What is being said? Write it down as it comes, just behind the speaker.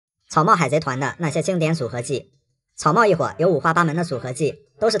草帽海贼团的那些经典组合技。草帽一伙有五花八门的组合技，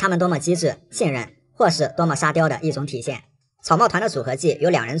都是他们多么机智、信任，或是多么沙雕的一种体现。草帽团的组合技有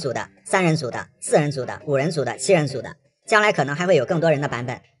2人组的、3人组的、4人组的、5人组的、7人组的，将来可能还会有更多人的版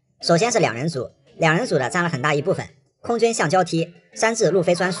本。首先是2人组，2人组的占了很大一部分，空军橡胶踢，山治路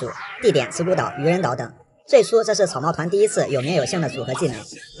飞专属，地点慈孤岛、愚人岛等。最初这是草帽团第一次有名有姓的组合技能，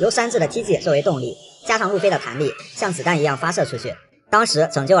由山治的踢技作为动力，加上路飞的弹力，像子弹一样发射出去。当时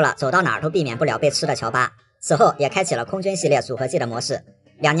拯救了走到哪儿都避免不了被吃的乔巴，此后也开启了空军系列组合技的模式。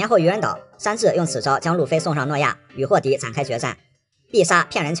2年后愚人岛，山治用此招将路飞送上诺亚，与霍迪展开决战。必杀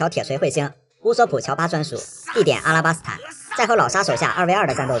骗人桥铁锤彗星，乌索普乔巴专属，地点阿拉巴斯坦。在和老沙手下2v2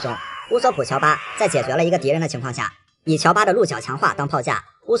的战斗中，乌索普乔巴在解决了一个敌人的情况下，以乔巴的鹿角强化当炮架，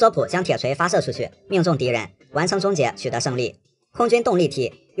乌索普将铁锤发射出去，命中敌人，完成终结，取得胜利。空军动力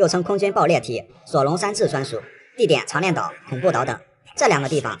踢，又称空军爆裂踢，索隆山治专属，地点长链岛、恐怖岛等。这2个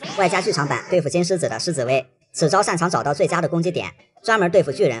地方外加剧场版对付金狮子的狮子威，此招擅长找到最佳的攻击点，专门对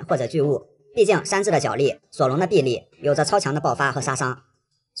付巨人或者巨物。毕竟山治的脚力，索隆的臂力，有着超强的爆发和杀伤。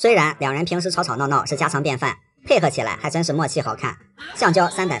虽然2人平时吵吵闹闹是家常便饭，配合起来还真是默契好看。橡胶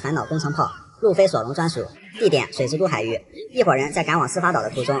300烦恼工程炮，路飞索隆专属，地点水之都海域。一伙人在赶往司法岛的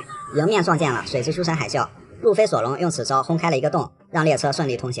途中，迎面撞见了水之诸神海啸，路飞索隆用此招轰开了一个洞，让列车顺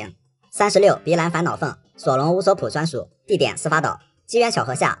利通行。36鼻兰烦恼凤，索隆乌索普专属，地点司法岛。机缘巧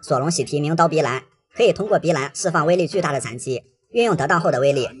合下，索隆喜提名刀鼻兰，可以通过鼻兰释放威力巨大的斩击，运用得当后的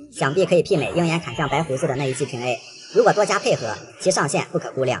威力，想必可以媲美鹰眼砍向白胡子的那一击平 A。如果多加配合，其上限不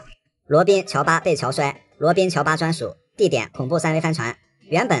可估量。罗宾乔巴被乔摔，罗宾乔巴专属，地点恐怖3维帆船。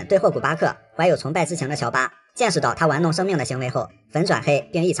原本对霍古巴克怀有崇拜之情的乔巴，见识到他玩弄生命的行为后，粉转黑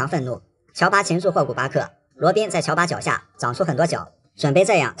并异常愤怒。乔巴擒住霍古巴克，罗宾在乔巴脚下长出很多角，准备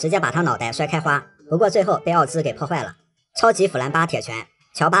这样直接把他脑袋摔开花，不过最后被奥兹给破坏了。超级弗兰巴铁拳，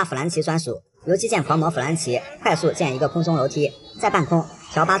乔巴弗兰奇专属，由击剑狂魔弗兰奇快速建一个空中楼梯，在半空，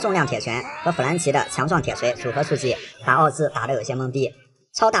乔巴重量铁拳和弗兰奇的强壮铁锤组合出击，把奥兹打得有些懵逼。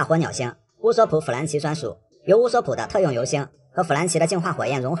超大火鸟星，乌索普弗兰奇专属，由乌索普的特用游星和弗兰奇的净化火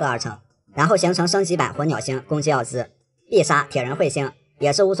焰融合而成，然后形成升级版火鸟星攻击奥兹。必杀铁人彗星，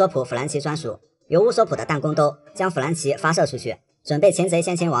也是乌索普弗兰奇专属，由乌索普的弹弓兜将弗兰奇发射出去，准备擒贼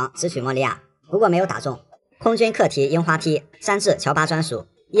先擒王直取莫利亚，不过没有打中。空军课题樱花踢，山治乔巴专属，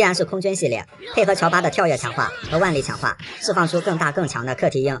依然是空军系列，配合乔巴的跳跃强化和万力强化，释放出更大更强的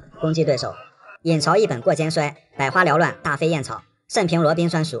课题樱攻击对手。引潮一本过肩摔，百花缭乱大飞燕草，慎平罗宾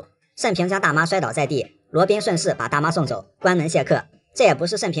专属，慎平将大妈摔倒在地，罗宾顺势把大妈送走，关门谢客。这也不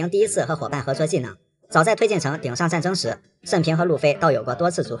是慎平第一次和伙伴合作技能，早在推进城顶上战争时，慎平和路飞倒有过多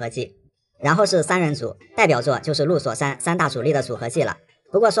次组合技。然后是3人组，代表作就是陆索山3大主力的组合技了。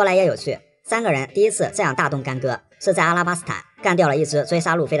不过说来也有趣，3个人第一次这样大动干戈，是在阿拉巴斯坦干掉了一只追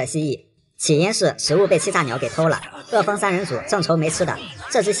杀路飞的蜥蜴。起因是食物被欺诈鸟给偷了，恶风3人组正愁没吃的，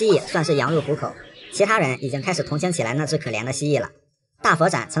这只蜥蜴算是羊入虎口，其他人已经开始同情起来那只可怜的蜥蜴了。大佛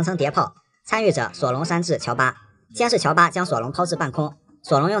斩层层叠炮，参与者索隆山治乔巴，先是乔巴将索隆抛至半空，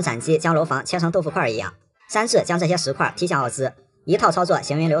索隆用斩击将楼房切成豆腐块一样，山治将这些石块踢向奥兹，一套操作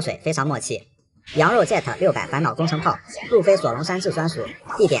行云流水，非常默契。羊肉 Jet 600烦恼工程炮，路飞索隆山治专属，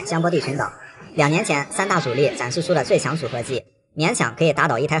地点香波地群岛。2年前3大主力展示出的最强组合技，勉强可以打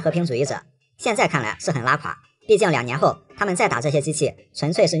倒一台和平主义者，现在看来是很拉垮，毕竟2年后他们再打这些机器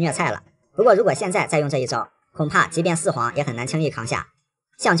纯粹是虐菜了。不过如果现在再用这一招，恐怕即便4皇也很难轻易扛下。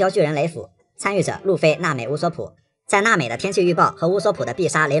橡胶巨人雷斧，参与者路飞娜美乌索普，在娜美的天气预报和乌索普的必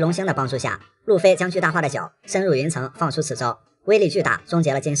杀雷龙星的帮助下，路飞将巨大化的脚深入云层放出此招，威力巨大，终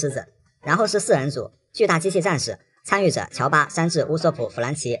结了金狮子。然后是4人组，巨大机器战士，参与者乔巴山治乌索普弗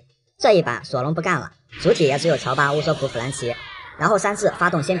兰奇。这一版索隆不干了，主体也只有乔巴乌索普弗兰奇，然后山治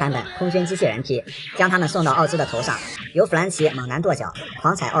发动新版本空军机器人踢，将他们送到奥兹的头上，由弗兰奇猛男跺脚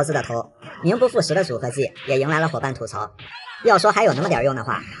狂踩奥兹的头，名不副实的组合技也迎来了伙伴吐槽。要说还有那么点用的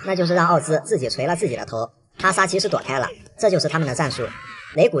话，那就是让奥兹自己锤了自己的头，哈萨骑士躲开了，这就是他们的战术。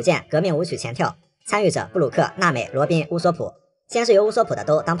雷古剑革命舞曲前跳，参与者布鲁克娜美罗宾乌索普，先是由乌索普的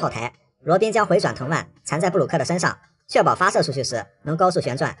兜当炮台，罗宾将回转藤蔓缠在布鲁克的身上，确保发射出去时能高速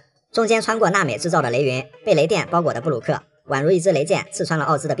旋转，中间穿过娜美制造的雷云，被雷电包裹的布鲁克宛如一支雷箭刺穿了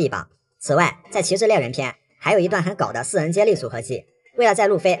奥兹的臂膀。此外，在骑士猎人篇还有一段很搞的4人接力组合技，为了在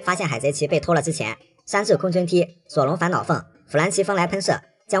路飞发现海贼旗被偷了之前，山治空军踢，索隆烦恼凤，弗兰奇风来喷射，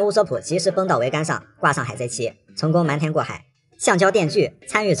将乌索普及时崩到桅杆上，挂上海贼旗，成功瞒天过海。橡胶电锯，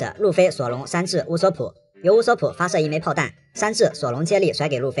参与者路飞索隆山治乌索普，由乌索普发射一枚炮弹，山治索隆接力甩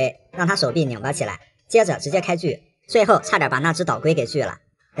给路飞，让他手臂拧巴起来，接着直接开锯，最后差点把那只岛龟给锯了。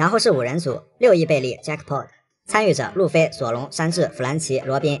然后是5人组，6亿贝利 Jackpot， 参与者路飞索隆山治弗兰奇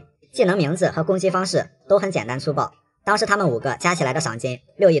罗宾，技能名字和攻击方式都很简单粗暴。当时他们5个加起来的赏金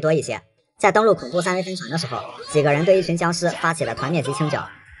6亿多一些。在登陆恐怖3维分船的时候，几个人对一群僵尸发起了团灭级清剿。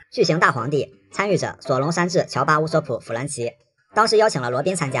巨型大皇帝参与者索隆、山治、乔巴、乌索普、弗兰奇，当时邀请了罗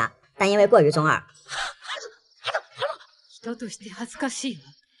宾参加，但因为过于中二，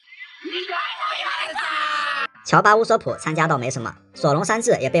乔巴、乌索普参加倒没什么，索隆、山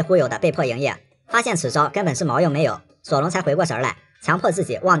治也被忽悠的被迫营业，发现此招根本是毛用没有，索隆才回过神来，强迫自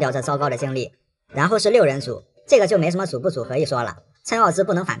己忘掉这糟糕的经历。然后是6人组，这个就没什么组不组合一说了，趁奥兹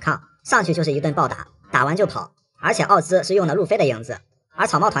不能反抗，上去就是一顿暴打，打完就跑，而且奥兹是用的路飞的影子。而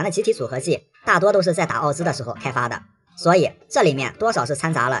草帽团的集体组合技大多都是在打奥兹的时候开发的，所以这里面多少是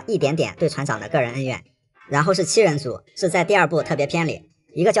掺杂了一点点对船长的个人恩怨。然后是7人组，是在第2部特别篇里，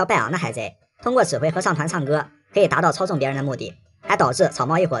一个叫拜昂的海贼通过指挥合唱团唱歌可以达到操纵别人的目的，还导致草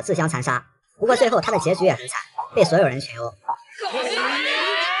帽一伙自相残杀。不过最后他的结局也很惨，被所有人群殴。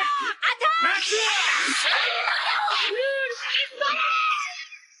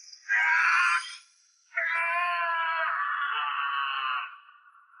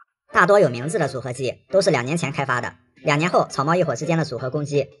大多有名字的组合技都是2年前开发的，2年后草帽一伙之间的组合攻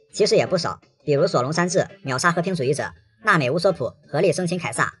击其实也不少，比如索隆、山治秒杀和平主义者，娜美、乌索普合力生擒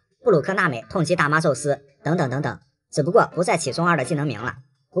凯撒，布鲁克、娜美痛击大妈宙斯，等等等等，只不过不再起中二的技能名了。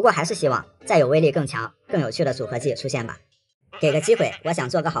不过还是希望再有威力更强、更有趣的组合技出现吧。给个机会，我想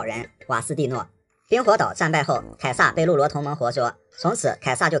做个好人。瓦斯蒂诺。冰火岛战败后，凯撒被陆罗同盟活捉，从此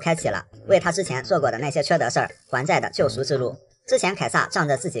凯撒就开启了为他之前做过的那些缺德事儿还债的救赎之路。之前凯撒仗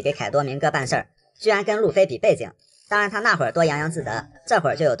着自己给凯多明哥办事儿，居然跟路飞比背景，当然他那会儿多洋洋自得，这会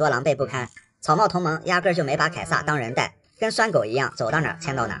儿就有多狼狈不堪。草帽同盟压根就没把凯撒当人待，跟拴狗一样走到哪儿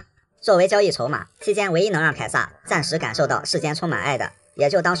牵到哪儿。作为交易筹码，期间唯一能让凯撒暂时感受到世间充满爱的，也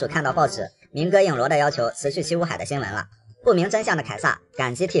就当属看到报纸明哥应罗的要求辞去七武海的新闻了。不明真相的凯撒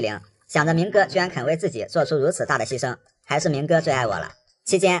感激涕零，想着明哥居然肯为自己做出如此大的牺牲，还是明哥最爱我了。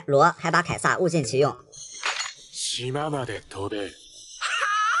期间罗还把凯撒物尽其用。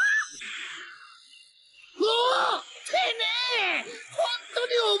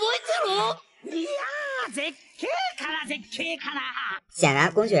显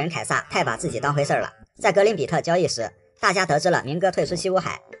然工具人凯撒太把自己当回事了。在格林比特交易时，大家得知了明哥退出七武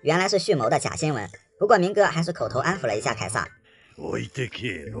海原来是蓄谋的假新闻，不过明哥还是口头安抚了一下凯撒。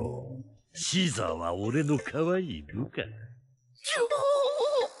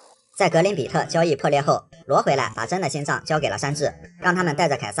在格林比特交易破裂后，罗回来把真的心脏交给了山治，让他们带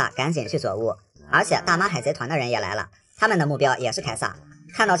着凯撒赶紧去左屋。而且大妈海贼团的人也来了，他们的目标也是凯撒。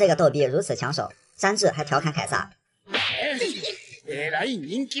看到这个逗逼如此抢手，山治还调侃凯撒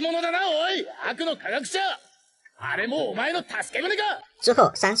之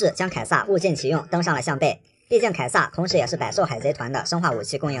后，山治将凯撒物尽其用，登上了象背。毕竟凯撒同时也是百兽海贼团的生化武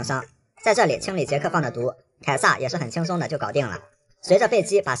器供应商，在这里清理杰克放的毒，凯撒也是很轻松的就搞定了。随着贝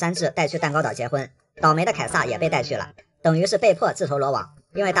基把山治带去蛋糕岛结婚，倒霉的凯撒也被带去了，等于是被迫自投罗网，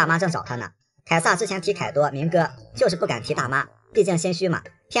因为大妈正找他呢。凯撒之前提凯多、明哥，就是不敢提大妈，毕竟心虚嘛，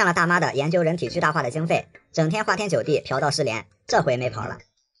骗了大妈的研究人体巨大化的经费，整天花天酒地，嫖到失联，这回没跑了。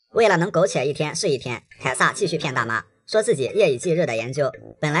为了能苟且一天是一天，凯撒继续骗大妈，说自己夜以继日的研究，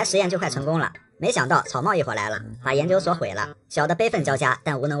本来实验就快成功了，没想到草帽一伙来了，把研究所毁了，小的悲愤交加，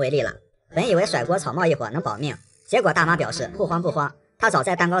但无能为力了。本以为甩锅草帽一伙能保命，结果大妈表示不慌不慌，他早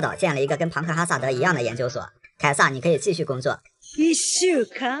在蛋糕岛建了一个跟庞克哈萨德一样的研究所，凯撒你可以继续工作。1週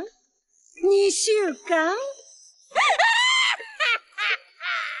間2週間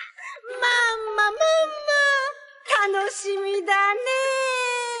楽しみだね。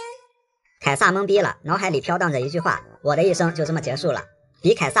凯撒懵逼了，脑海里飘荡着一句话，我的一生就这么结束了。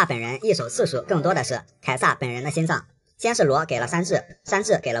比凯撒本人一手次数更多的是凯撒本人的心脏。先是罗给了山治，山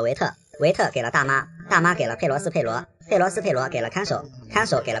治给了维特，维特给了大妈，大妈给了佩罗斯佩罗，佩罗斯佩罗给了看守，看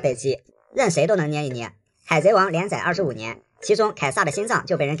守给了贝基，任谁都能捏一捏。海贼王连载25年，其中凯撒的心脏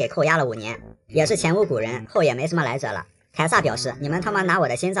就被人给扣押了5年，也是前无古人，后也没什么来者了。凯撒表示，你们他妈拿我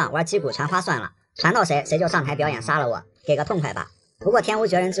的心脏玩击鼓传花算了，传到谁就上台表演杀了我，给个痛快吧。不过天无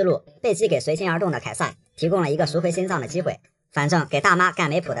绝人之路，贝基给随心而动的凯撒提供了一个赎回心脏的机会。反正给大妈干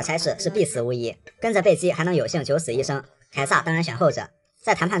梅普的差事是必死无疑，跟着贝基还能有幸九死一生，凯撒当然选后者。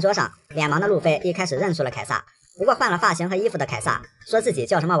在谈判桌上，脸盲的路飞一开始认出了凯撒，不过换了发型和衣服的凯撒说自己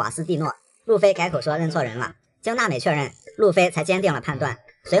叫什么瓦斯蒂诺，路飞改口说认错人了。经娜美确认，路飞才坚定了判断。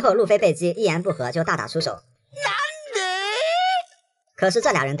随后路飞贝基一言不合就大打出手。可是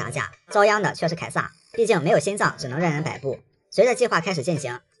这俩人打架遭殃的却是凯撒，毕竟没有心脏，只能任人摆布。随着计划开始进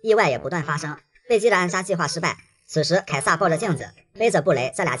行，意外也不断发生，贝基的暗杀计划失败。此时凯撒抱着镜子，背着布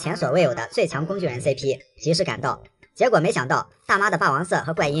雷，这俩前所未有的最强工具人 CP及时赶到。结果没想到大妈的霸王色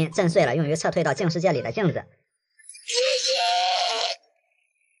和怪音震碎了用于撤退到镜世界里的镜子。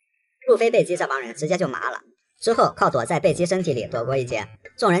路飞被击这帮人直接就麻了，之后靠躲在贝基身体里躲过一劫。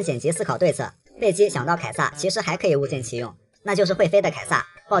众人紧急思考对策，贝基想到凯撒其实还可以物尽其用，那就是会飞的凯撒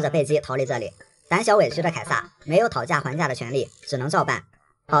抱着贝基逃离这里。胆小委屈的凯撒没有讨价还价的权利，只能照办。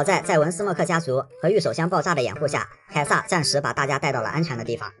好在文斯莫克家族和御手箱爆炸的掩护下，凯撒暂时把大家带到了安全的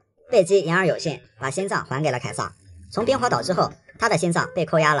地方。贝基言而有信，把心脏还给了凯撒。从冰火岛之后，他的心脏被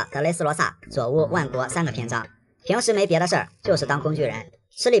扣押了德雷斯罗萨、佐乌、万国3个篇章。平时没别的事儿，就是当工具人，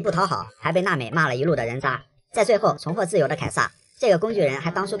吃力不讨好，还被娜美骂了一路的人渣。在最后重获自由的凯撒，这个工具人还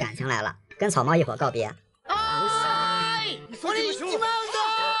当出感情来了，跟草帽一伙告别。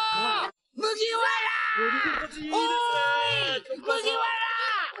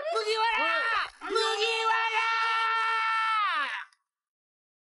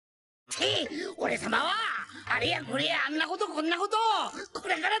俺様はあれやこれやあんなことこんなことこ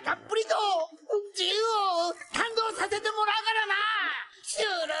れからたっぷりと自由を堪能させてもらうからな。シュ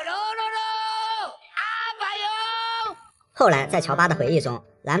ロロロロ阿爸哟。后来在乔巴的回忆中，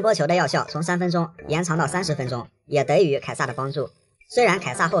蓝波球的药效从3分钟延长到30分钟，也得益于凯撒的帮助。虽然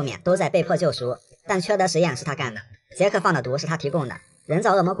凯撒后面都在被迫救赎，但缺德实验是他干的，杰克放的毒是他提供的，人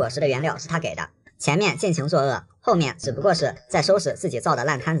造恶魔果实的原料是他给的。前面尽情作恶，后面只不过是在收拾自己造的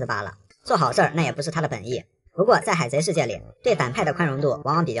烂摊子罢了。做好事儿那也不是他的本意。不过在海贼世界里，对反派的宽容度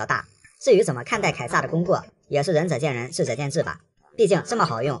往往比较大。至于怎么看待凯撒的功过，也是仁者见仁，智者见智吧。毕竟这么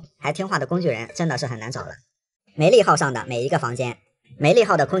好用还听话的工具人真的是很难找了。梅利号上的每一个房间，梅利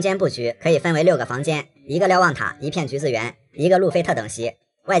号的空间布局可以分为6个房间，一个瞭望塔，一片橘子园，一个路飞特等席，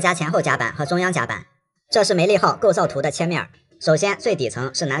外加前后甲板和中央甲板。这是梅利号构造图的切面。首先最底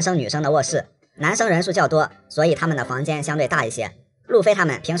层是男生女生的卧室，男生人数较多，所以他们的房间相对大一些。路飞他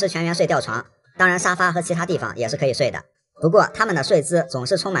们平时全员睡吊床，当然沙发和其他地方也是可以睡的。不过他们的睡姿总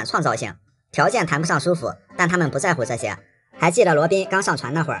是充满创造性，条件谈不上舒服，但他们不在乎这些。还记得罗宾刚上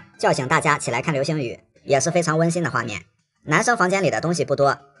船那会儿叫醒大家起来看流星雨，也是非常温馨的画面。男生房间里的东西不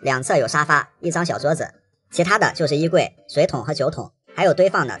多，两侧有沙发，一张小桌子，其他的就是衣柜、水桶和酒桶，还有堆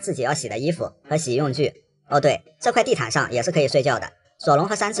放的自己要洗的衣服和洗衣用具。哦对，这块地毯上也是可以睡觉的，索隆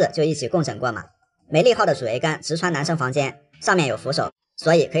和山治就一起共枕过嘛。梅利号的主桅杆直穿男生房间，上面有扶手，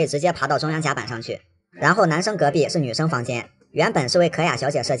所以可以直接爬到中央甲板上去。然后男生隔壁是女生房间，原本是为可雅小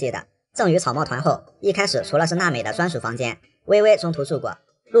姐设计的，赠予草帽团后，一开始除了是娜美的专属房间，微微中途住过，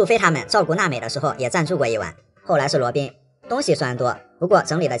路飞他们照顾娜美的时候也暂住过一晚。后来是罗宾，东西虽然多，不过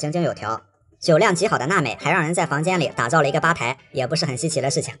整理的井井有条。酒量极好的娜美还让人在房间里打造了一个吧台，也不是很稀奇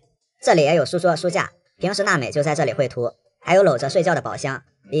的事情。这里也有书桌书架，平时娜美就在这里绘图，还有搂着睡觉的宝箱，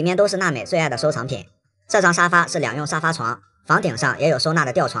里面都是娜美最爱的收藏品。这张沙发是2用沙发床，房顶上也有收纳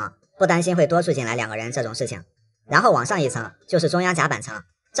的吊床，不担心会多住进来2个人这种事情。然后往上一层就是中央甲板层，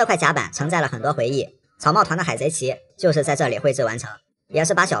这块甲板承载了很多回忆，草帽团的海贼旗就是在这里绘制完成，也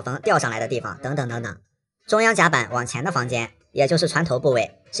是把小冯吊上来的地方，等等等等。中央甲板往前的房间，也就是船头部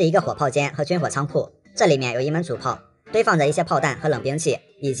位，是一个火炮间和军火仓库，这里面有一门主炮，堆放着一些炮弹和冷兵器，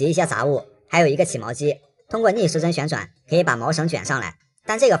以及一些杂物，还有一个起锚机，通过逆时针旋转可以把锚绳卷上来。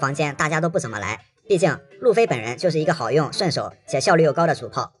但这个房间大家都不怎么来，毕竟路飞本人就是一个好用、顺手且效率又高的主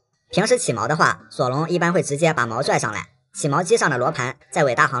炮。平时起锚的话，索隆一般会直接把锚拽上来，起锚机上的罗盘在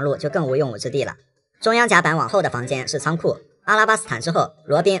伟大航路就更无用武之地了。中央甲板往后的房间是仓库，阿拉巴斯坦之后，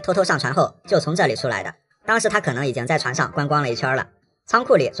罗宾偷偷上船后就从这里出来的，当时他可能已经在船上观光了一圈了。仓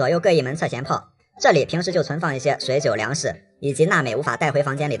库里左右各一门侧舷炮，这里平时就存放一些水酒粮食以及娜美无法带回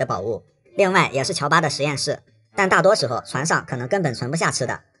房间里的宝物，另外也是乔巴的实验室，但大多时候船上可能根本存不下吃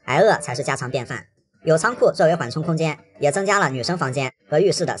的，挨饿才是家常便饭。有仓库作为缓冲空间，也增加了女生房间和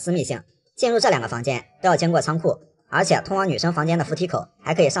浴室的私密性。进入这2个房间都要经过仓库，而且通往女生房间的扶梯口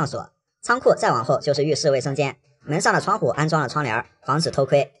还可以上锁。仓库再往后就是浴室卫生间，门上的窗户安装了窗帘，防止偷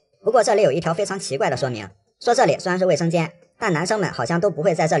窥。不过这里有一条非常奇怪的说明，说这里虽然是卫生间，但男生们好像都不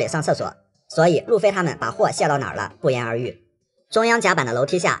会在这里上厕所，所以路飞他们把货卸到哪儿了不言而喻。中央甲板的楼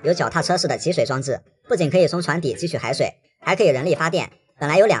梯下有脚踏车式的集水装置，不仅可以从船底汲取海水，还可以人力发电，本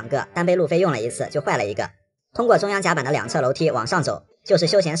来有2个，但被路飞用了一次就坏了一个。通过中央甲板的2侧楼梯往上走，就是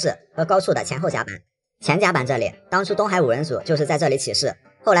休闲室和高处的前后甲板。前甲板这里，当初东海5人组就是在这里起事，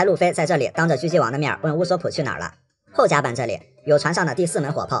后来路飞在这里当着狙击王的面问乌索普去哪儿了。后甲板这里有船上的第4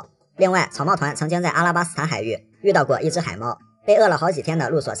门火炮，另外草帽团曾经在阿拉巴斯坦海域遇到过一只海猫，被饿了好几天的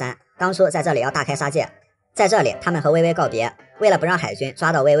陆索山当初在这里要大开杀戒，在这里他们和微微告别，为了不让海军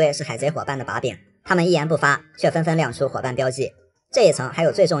抓到微微是海贼伙伴的把柄，他们一言不发，却纷纷亮出伙伴标记。这一层还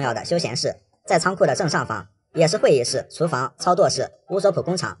有最重要的休闲室，在仓库的正上方，也是会议室、厨房、操作室、乌索普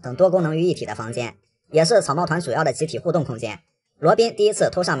工厂等多功能于一体的房间，也是草帽团主要的集体互动空间。罗宾第一次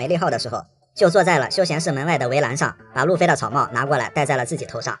偷上梅利号的时候，就坐在了休闲室门外的围栏上，把路飞的草帽拿过来戴在了自己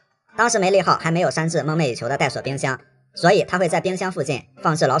头上。当时梅利号还没有山治梦寐以求的带锁冰箱，所以他会在冰箱附近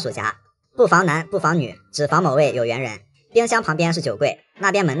放置老鼠夹，不防男不防女，只防某位有缘人。冰箱旁边是酒柜，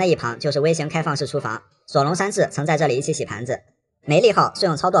那边门的一旁就是微型开放式厨房，索隆山治曾在这里一起洗盘子。梅利号是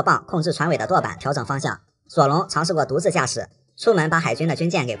用操作棒控制船尾的舵板调整方向，索隆尝试过独自驾驶，出门把海军的军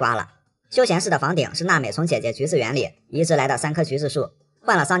舰给刮了。休闲室的房顶是娜美从姐姐橘子园里移植来的3棵橘子树，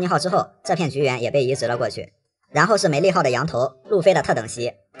换了桑尼号之后，这片橘园也被移植了过去。然后是梅利号的羊头，路飞的特等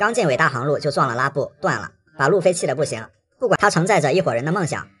席，刚进伟大航路就撞了拉布断了，把路飞气得不行。不管他承载着一伙人的梦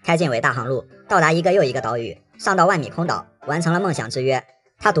想，开进伟大航路，到达一个又一个岛屿，上到万米空岛，完成了梦想之约。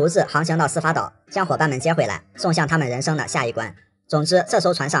他独自航行到司法岛，将伙伴们接回来，送向他们人生的下一关。总之，这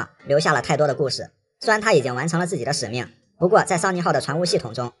艘船上留下了太多的故事。虽然他已经完成了自己的使命，不过在桑尼号的船务系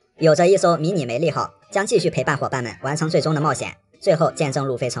统中，有着一艘迷你梅利号，将继续陪伴伙伴们完成最终的冒险，最后见证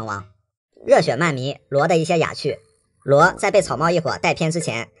路飞成王。热血漫迷罗的一些雅趣。罗在被草帽一伙带偏之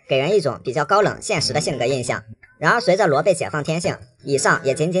前，给人一种比较高冷现实的性格印象。然而随着罗被解放天性，以上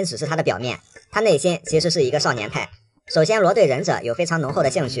也仅仅只是他的表面，他内心其实是一个少年派。首先，罗对忍者有非常浓厚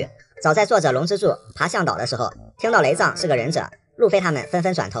的兴趣。早在作者龙之助爬向岛的时候，听到雷藏是个忍者，路飞他们纷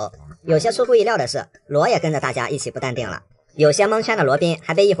纷转头。有些出乎意料的是，罗也跟着大家一起不淡定了。有些蒙圈的罗宾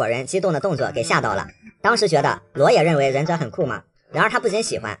还被一伙人激动的动作给吓到了。当时觉得罗也认为忍者很酷吗？然而他不仅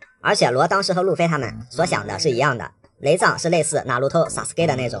喜欢，而且罗当时和路飞他们所想的是一样的。雷藏是类似哪路头 Sasuke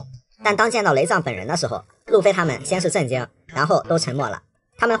的那种，但当见到雷藏本人的时候，路飞他们先是震惊，然后都沉默了。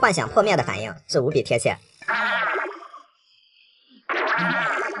他们幻想破灭的反应是无比贴切。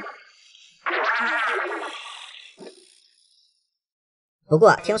不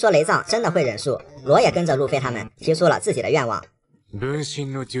过听说雷藏真的会忍术，罗也跟着路飞他们提出了自己的愿望。分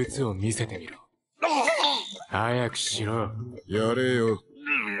身の術を見せてみろ。早くしろ。やれよ。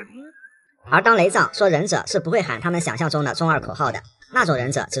而当雷藏说忍者是不会喊他们想象中的中二口号的，那种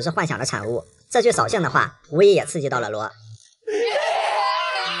忍者只是幻想的产物，这句扫兴的话无疑也刺激到了罗。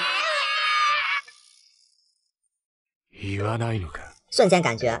瞬间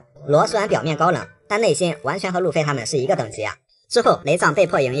感觉罗虽然表面高冷，但内心完全和路飞他们是一个等级啊。之后雷藏被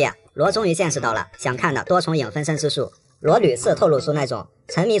迫营业，罗终于见识到了想看的多重影分身之术。罗屡次透露出那种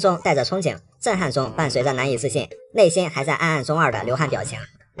沉迷中带着憧憬，震撼中伴随着难以置信，内心还在暗暗中二的流汗表情，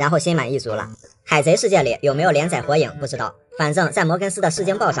然后心满意足了。海贼世界里有没有连载火影不知道，反正在摩根斯的世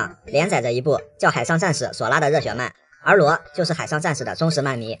经报上连载着一部叫《海上战士索拉》的热血漫，而罗就是海上战士的忠实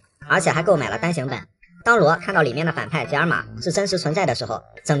漫迷，而且还购买了单行本。当罗看到里面的反派吉尔玛是真实存在的时候，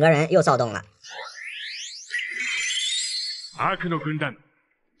整个人又躁动了。悪の軍団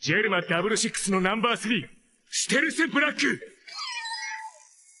ジェルマ66のナンバー3ステルスブラック。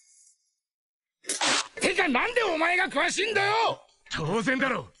てかなんでお前が詳しいんだよ。当然だ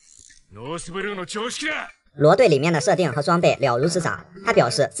ろう、ノースブルーの常識だ。罗对里面的设定和装备了如指掌，他表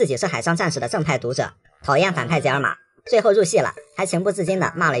示自己是海上战士的正派读者，讨厌反派吉尔玛，最后入戏了，还情不自禁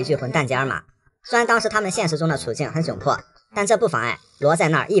地骂了一句混蛋吉尔玛。虽然当时他们现实中的处境很窘迫，但这不妨碍罗在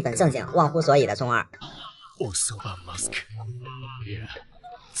那儿一本正经忘乎所以的中二。おそばマスク。いや、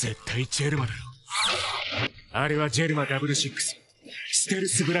絶対ジェルマだろ。あれはジェルマ66ステル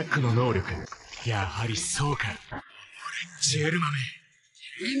スブラックの能力。やはりそうか。ジェルマめ。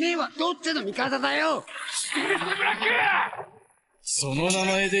てめえはどっちの味方だよ。ステルスブラック。その名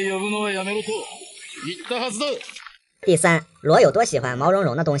前で呼ぶのはやめろと言ったはずだ。第三，罗有多喜欢毛茸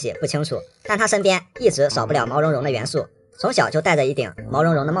茸的东西不清楚，但他身边一直少不了毛茸茸的元素。从小就戴着一顶毛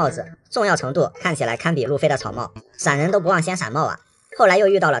茸茸的帽子，重要程度看起来堪比路飞的草帽，闪人都不忘先闪帽啊。后来又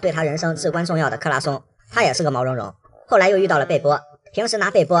遇到了对他人生至关重要的克拉松，他也是个毛茸茸。后来又遇到了贝波，平时拿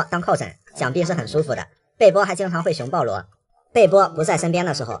贝波当靠枕，想必是很舒服的。贝波还经常会熊抱罗。贝波不在身边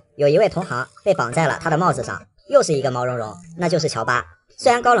的时候，有一位同行被绑在了他的帽子上，又是一个毛茸茸，那就是乔巴。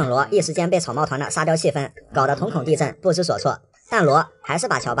虽然高冷罗一时间被草帽团的沙雕气氛搞得瞳孔地震不知所措，但罗还是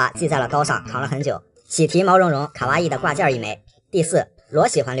把乔巴系在了高上扛了很久。喜提毛茸茸卡哇伊的挂件一枚。第四，罗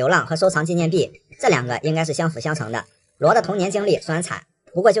喜欢流浪和收藏纪念币，这两个应该是相辅相成的。罗的童年经历虽然惨，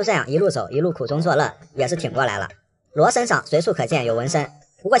不过就这样一路走一路苦中作乐，也是挺过来了。罗身上随处可见有纹身，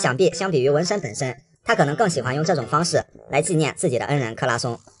不过想必相比于纹身本身，他可能更喜欢用这种方式来纪念自己的恩人克拉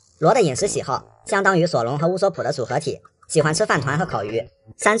松。罗的饮食喜好相当于索隆和乌索普的组合体，喜欢吃饭团和烤鱼。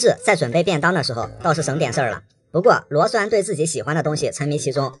山治在准备便当的时候倒是省点事儿了。不过罗虽然对自己喜欢的东西沉迷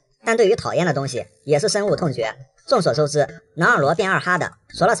其中，但对于討厭的東西也是深惡痛絕。眾所周知，能讓羅變二哈的，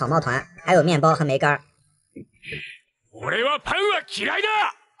除了草帽團，還有麵包和梅乾。俺はパンは嫌いだ。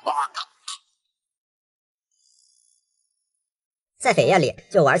在扉頁裡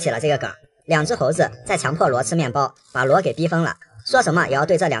就玩起了這個梗。两只猴子在强迫罗吃面包，把罗给逼疯了，说什么也要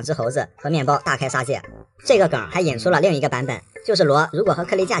对这两只猴子和面包大开杀戒。这个梗还引出了另一个版本，就是罗如果和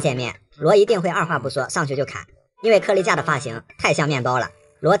克利架见面，罗一定会二话不说上去就砍，因为克利架的发型太像面包了，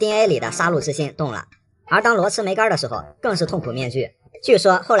罗 DNA 里的杀戮之心动了。而当罗吃梅干的时候，更是痛苦面具。据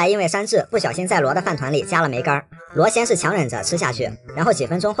说后来因为山治不小心在罗的饭团里加了梅干，罗先是强忍着吃下去，然后几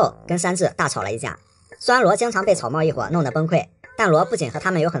分钟后跟山治大吵了一架。虽然罗经常被草帽一伙弄得崩溃，但罗不仅和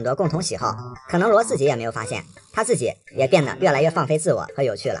他们有很多共同喜好，可能罗自己也没有发现，他自己也变得越来越放飞自我和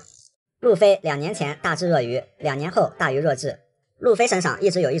有趣了。路飞2年前大智若愚，2年后大愚若智。路飞身上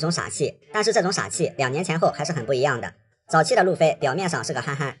一直有一种傻气，但是这种傻气2年前后还是很不一样的。早期的路飞表面上是个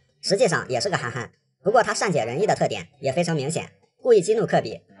憨憨，实际上也是个憨憨，不过他善解人意的特点也非常明显，故意激怒科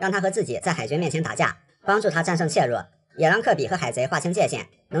比，让他和自己在海军面前打架，帮助他战胜怯弱，也让科比和海贼划清界限，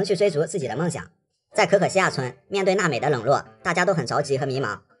能去追逐自己的梦想。在可可西亚村，面对娜美的冷落，大家都很着急和迷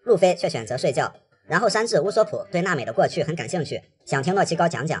茫，路飞却选择睡觉。然后山治乌索普对娜美的过去很感兴趣，想听诺奇高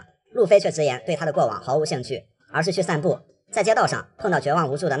讲讲，路飞却直言对他的过往毫无兴趣，而是去散步。在街道上碰到绝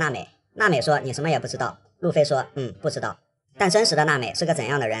望无助的娜美，娜美说你什么也不知道，路飞说不知道。但真实的娜美是个怎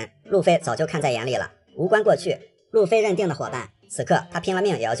样的人，路飞早就看在眼里了。无关过去，路飞认定的伙伴，此刻他拼了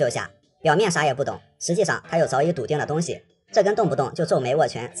命也要救下。表面啥也不懂，实际上他有早已笃定的东西，这跟动不动就皱眉握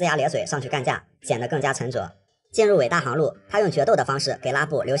拳龇牙咧嘴上去干架显得更加沉着。进入伟大航路，他用决斗的方式给拉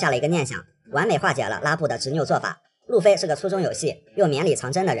布留下了一个念想，完美化解了拉布的执拗做法。路飞是个粗中有细又绵里藏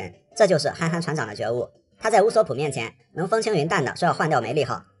针的人，这就是憨憨船长的觉悟。他在乌索普面前能风轻云淡的说要换掉梅利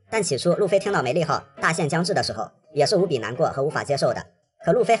号，但起初路飞听到梅利号大限将至的时候，也是无比难过和无法接受的。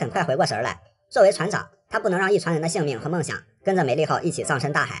可路飞很快回过神来，作为船长，他不能让一船人的性命和梦想跟着梅利号一起葬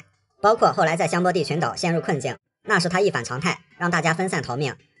身大海，包括后来在香波地群岛陷入困境，那是他一反常态，让大家分散逃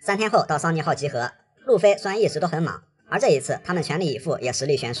命。3天后到桑尼号集合，路飞虽然一直都很莽，而这一次他们全力以赴也实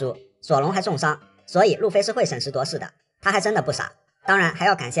力悬殊，索隆还重伤，所以路飞是会审时度势的，他还真的不傻。当然还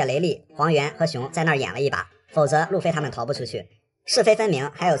要感谢雷利、黄猿和熊在那儿演了一把，否则路飞他们逃不出去。是非分明，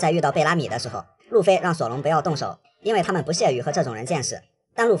还有在遇到贝拉米的时候，路飞让索隆不要动手，因为他们不屑于和这种人见识，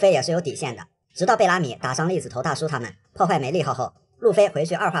但路飞也是有底线的。直到贝拉米打伤栗子头大叔他们，破坏梅利号后，路飞回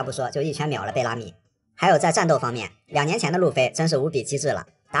去二话不说就一拳秒了贝拉米。还有在战斗方面，2年前的路飞真是无比机智了，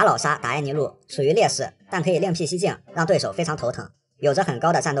打老沙打艾尼路属于劣势，但可以另辟蹊径，让对手非常头疼，有着很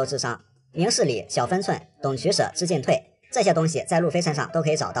高的战斗智商，明事理、小分寸、懂取舍、知进退，这些东西在路飞身上都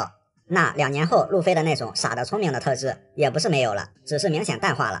可以找到。那2年后路飞的那种傻的聪明的特质也不是没有了，只是明显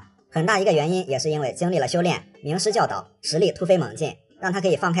淡化了。很大一个原因也是因为经历了修炼，名师教导，实力突飞猛进，让他可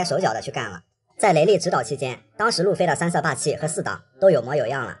以放开手脚的去干了。在雷利指导期间，当时路飞的3色霸气和4档都有模有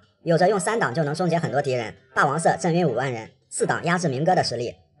样了，有着用3档就能终结很多敌人，霸王色震晕5万人，4档压制明哥的实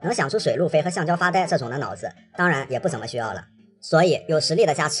力，能想出水路飞和橡胶发呆这种的脑子，当然也不怎么需要了。所以有实力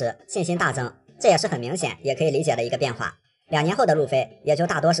的加持，信心大增，这也是很明显也可以理解的一个变化。2年后的路飞也就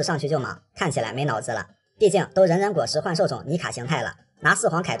大多是上去就莽，看起来没脑子了，毕竟都人人果实幻兽种尼卡形态了，拿4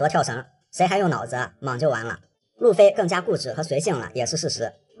皇凯多跳绳，谁还用脑子啊？莽就完了。路飞更加固执和随性了也是事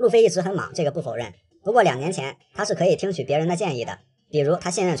实，路飞一直很莽，这个不否认。不过2年前他是可以听取别人的建议的，比如他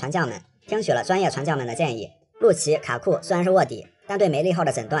信任船将们，听取了专业船将们的建议。陆奇、卡库虽然是卧底，但对梅利号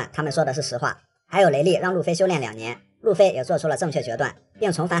的诊断他们说的是实话。还有雷利让路飞修炼2年，路飞也做出了正确决断，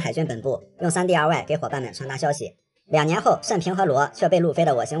并重返海军本部，用3D2Y 给伙伴们传达消息。2年后，慎平和罗却被路飞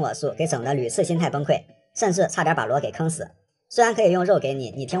的我行我素给整得屡次心态崩溃，甚至差点把罗给坑死。虽然可以用肉给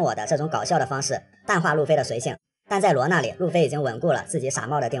你，你听我的这种搞笑的方式淡化路飞的随性，但在罗那里，路飞已经稳固了自己傻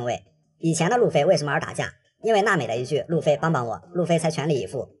帽的定位。以前的路飞为什么而打架？因为娜美的一句路飞帮帮我，路飞才全力以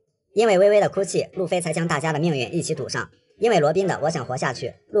赴。因为微微的哭泣，路飞才将大家的命运一起赌上。因为罗宾的我想活下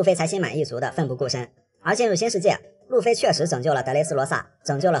去，路飞才心满意足的奋不顾身。而进入新世界，路飞确实拯救了德雷斯罗萨，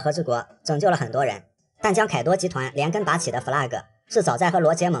拯救了和之国，拯救了很多人，但将凯多集团连根拔起的 flag 是早在和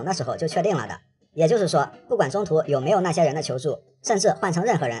罗结盟的时候就确定了的。也就是说，不管中途有没有那些人的求助，甚至换成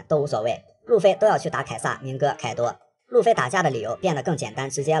任何人都无所谓，路飞都要去打凯撒、明哥、凯多。路飞打架的理由变得更简单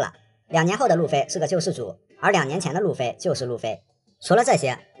直接了。2年后的路飞是个救世主，而2年前的路飞就是路飞。除了这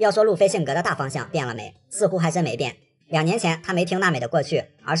些，要说路飞性格的大方向变了没，似乎还真没变。2年前他没听娜美的过去，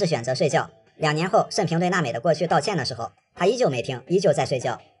而是选择睡觉。2年后慎平对娜美的过去道歉的时候，他依旧没听，依旧在睡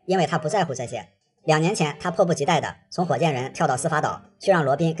觉，因为他不在乎这些。2年前他迫不及待的从火箭人跳到司法岛，去让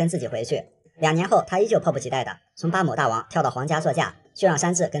罗宾跟自己回去。2年后他依旧迫不及待的从巴姆大王跳到皇家座驾，去让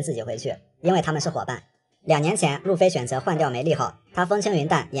山治跟自己回去，因为他们是伙伴。2年前路飞选择换掉梅利号，他风轻云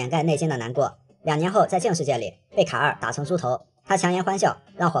淡掩盖内心的难过。2年后在净世界里被卡尔打成猪头，他强颜欢笑，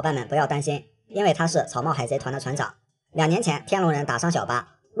让伙伴们不要担心，因为他是草帽海贼团的船长。2年前天龙人打伤小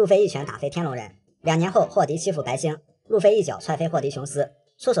巴，路飞一拳打飞天龙人。2年后霍迪欺负白星，路飞一脚踹飞霍迪琼斯。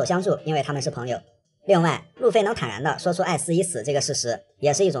出手相助，因为他们是朋友。另外，路飞能坦然地说出艾斯已死这个事实，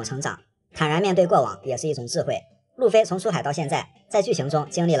也是一种成长。坦然面对过往，也是一种智慧。路飞从出海到现在，在剧情中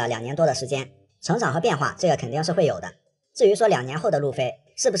经历了2年多的时间，成长和变化，这个肯定是会有的。至于说2年后的路飞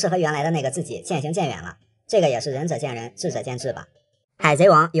是不是和原来的那个自己渐行渐远了，这个也是仁者见仁，智者见智吧。海贼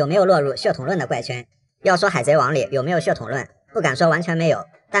王有没有落入血统论的怪圈？要说海贼王里有没有血统论，不敢说完全没有，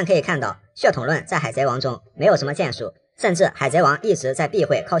但可以看到血统论在海贼王中没有什么建树，甚至海贼王一直在避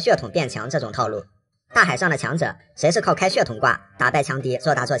讳靠血统变强这种套路。大海上的强者，谁是靠开血统挂打败强敌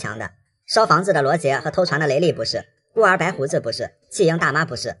做大做强的？烧房子的罗杰和偷船的雷利不是，孤儿白胡子不是，弃婴大妈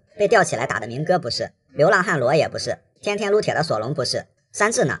不是，被吊起来打的明哥不是，流浪汉罗也不是，天天撸铁的索隆不是。山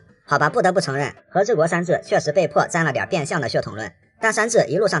治呢？好吧，不得不承认，和之国山治确实被迫沾了点变相的血统论，但山治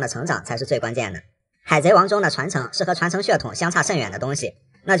一路上的成长才是最关键的。海贼王中的传承是和传承血统相差甚远的东西，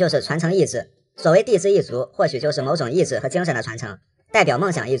那就是传承意志。所谓地质一族，或许就是某种意志和精神的传承，代表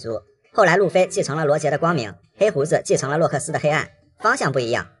梦想一族。后来路飞继承了罗杰的光明，黑胡子继承了洛克斯的黑暗，方向不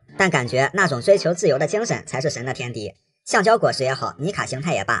一样，但感觉那种追求自由的精神才是神的天敌。橡胶果实也好，尼卡形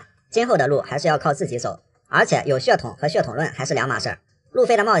态也罢，今后的路还是要靠自己走，而且有血统和血统论还是两码事。路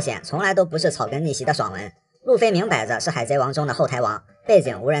飞的冒险从来都不是草根逆袭的爽文，路飞明摆着是海贼王中的后台王，背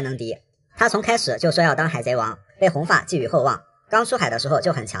景无人能敌。他从开始就说要当海贼王，被红发寄予厚望，刚出海的时候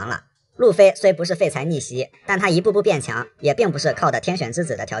就很强了。路飞虽不是废材逆袭，但他一步步变强，也并不是靠的天选之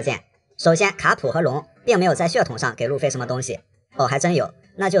子的条件。首先，卡普和龙并没有在血统上给路飞什么东西，哦，还真有，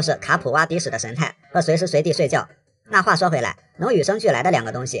那就是卡普挖鼻屎的神态和随时随地睡觉。那话说回来，能与生俱来的2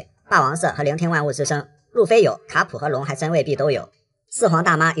个东西，霸王色和聆听万物之声，路飞有，卡普和龙还真未必都有。四皇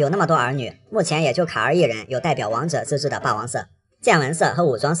大妈有那么多儿女，目前也就卡尔一人有代表王者之姿的霸王色。见闻色和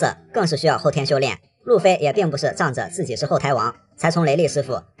武装色更是需要后天修炼，路飞也并不是仗着自己是后台王才从雷利师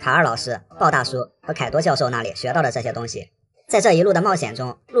傅、卡尔老师、鲍大叔和凯多教授那里学到的这些东西。在这一路的冒险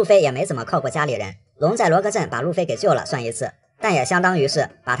中，路飞也没怎么靠过家里人，龙在罗格镇把路飞给救了算一次，但也相当于是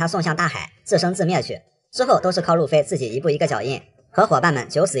把他送向大海自生自灭去，之后都是靠路飞自己一步一个脚印，和伙伴们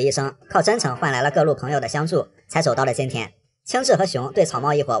九死一生，靠真诚换来了各路朋友的相助，才走到了今天。青雉和熊对草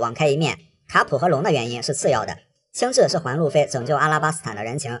帽一伙网开一面，卡普和龙的原因是次要的。青雉是还路飞拯救阿拉巴斯坦的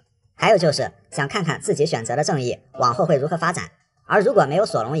人情，还有就是想看看自己选择的正义往后会如何发展。而如果没有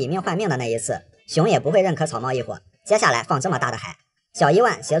索隆以命换命的那一次，熊也不会认可草帽一伙接下来放这么大的海。小伊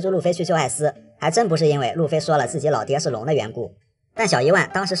万协助路飞去救艾斯，还真不是因为路飞说了自己老爹是龙的缘故，但小伊万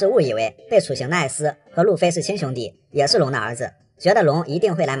当时是误以为被处刑的艾斯和路飞是亲兄弟，也是龙的儿子，觉得龙一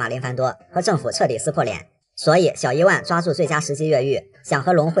定会来马林凡多和政府彻底撕破脸，所以小伊万抓住最佳时机越狱，想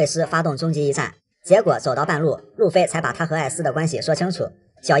和龙会师发动终极一战。结果走到半路，路飞才把他和艾斯的关系说清楚。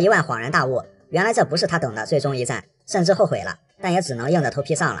小伊万恍然大悟，原来这不是他等的最终一战，甚至后悔了，但也只能硬着头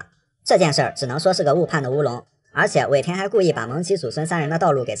皮上了。这件事儿只能说是个误判的乌龙，而且尾田还故意把蒙奇祖孙3人的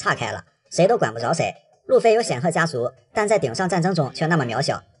道路给岔开了，谁都管不着谁。路飞有显赫家族，但在顶上战争中却那么渺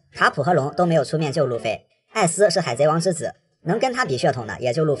小，卡普和龙都没有出面救路飞。艾斯是海贼王之子，能跟他比血统的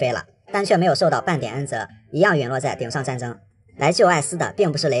也就路飞了，但却没有受到半点恩泽，一样陨落在顶上战争。来救艾斯的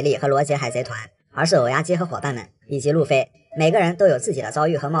并不是雷利和罗杰海贼团，而是欧亚基和伙伴们以及路飞。每个人都有自己的遭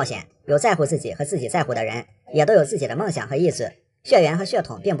遇和冒险，有在乎自己和自己在乎的人，也都有自己的梦想和意志。血缘和血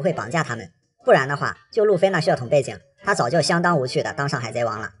统并不会绑架他们，不然的话，就路飞那血统背景，他早就相当无趣的当上海贼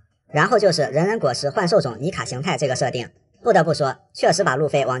王了。然后就是人人果实幻兽种尼卡形态这个设定，不得不说，确实把路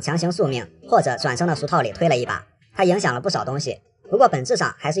飞往强行宿命或者转生的俗套里推了一把，他影响了不少东西。不过本质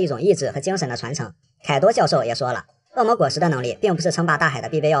上还是一种意志和精神的传承。凯多教授也说了，恶魔果实的能力并不是称霸大海的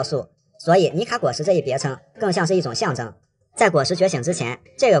必备要素，所以尼卡果实这一别称更像是一种象征。在果实觉醒之前，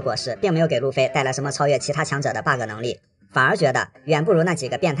这个果实并没有给路飞带来什么超越其他强者的 bug 能力，反而觉得远不如那几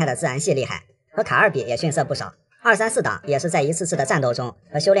个变态的自然系厉害，和卡尔比也逊色不少。2、3、4档也是在一次次的战斗中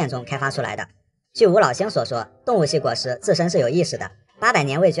和修炼中开发出来的。据吴老星所说，动物系果实自身是有意识的，800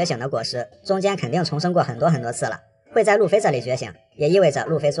年未觉醒的果实中间肯定重生过很多次了，会在路飞这里觉醒，也意味着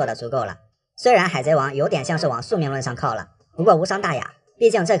路飞做的足够了。虽然海贼王有点像是往宿命论上靠了，不过无伤大雅，毕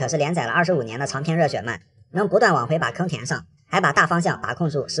竟这可是连载了25年的长篇热血漫，能不断往回把坑填上，还把大方向把控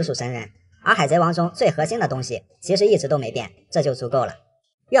住，实属神人。而海贼王中最核心的东西其实一直都没变，这就足够了。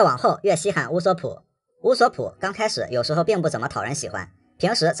越往后越稀罕乌索普。乌索普刚开始有时候并不怎么讨人喜欢，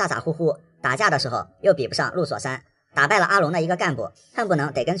平时咋咋呼呼，打架的时候又比不上陆索山，打败了阿龙的一个干部，恨不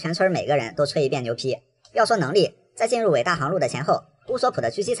能得跟全村每个人都吹一遍牛批。要说能力，在进入伟大航路的前后，乌索普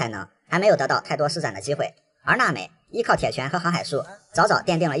的狙击才能还没有得到太多施展的机会，而娜美依靠铁拳和航海术，早早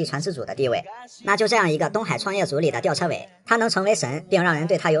奠定了一船之主的地位。那就这样一个东海创业组里的吊车尾，他能成为神，并让人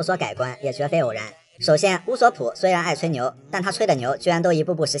对他有所改观，也绝非偶然。首先，乌索普虽然爱吹牛，但他吹的牛居然都一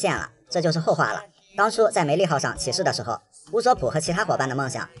步步实现了，这就是后话了。当初在梅利号上起事的时候，乌索普和其他伙伴的梦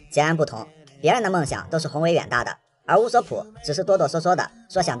想截然不同，别人的梦想都是宏伟远大的，而乌索普只是哆哆嗦嗦的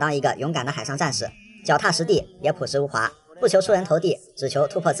说想当一个勇敢的海上战士，脚踏实地也朴实无华，不求出人头地，只求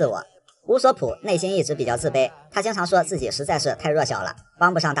突破自我。乌索普内心一直比较自卑，他经常说自己实在是太弱小了，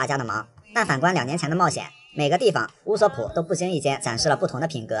帮不上大家的忙。但反观2年前的冒险，每个地方乌索普都不经意间展示了不同的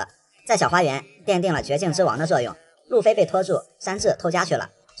品格。在小花园奠定了绝境之王的作用，路飞被拖住，山治偷家去了，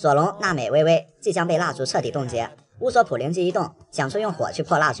索隆、娜美、薇薇即将被蜡烛彻底冻结。乌索普灵机一动，想出用火去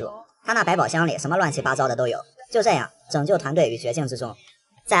破蜡烛，他那百宝箱里什么乱七八糟的都有。就这样拯救团队于绝境之中。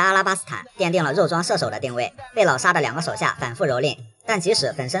在阿拉巴斯坦奠定了肉装射手的定位，被老沙的2个手下反复蹂躏，但即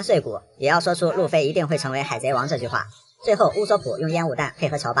使粉身碎骨，也要说出路飞一定会成为海贼王这句话。最后乌索普用烟雾弹配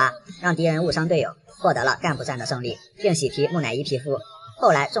合乔巴，让敌人误伤队友，获得了干部战的胜利，并喜提木乃伊皮肤。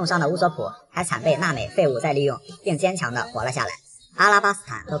后来重伤的乌索普还惨被娜美废物再利用，并坚强地活了下来。阿拉巴斯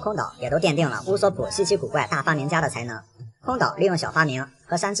坦和空岛也都奠定了乌索普稀奇古怪大发明家的才能。空岛利用小发明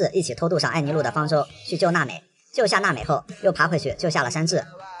和山治一起偷渡上艾尼路的方舟去救娜美，救下娜美后又爬回去救下了山治，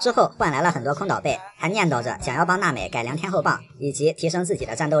之后换来了很多空岛贝，还念叨着想要帮娜美改良天后棒以及提升自己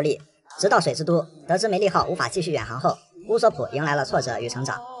的战斗力。直到水之都得知梅利号无法继续远航后，乌索普迎来了挫折与成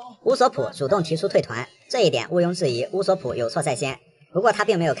长。乌索普主动提出退团，这一点毋庸置疑，乌索普有错在先。不过他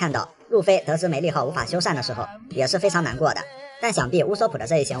并没有看到路飞得知梅利号无法修缮的时候也是非常难过的，但想必乌索普的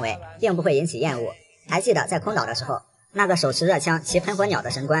这一行为并不会引起厌恶。还记得在空岛的时候，那个手持热枪骑喷火鸟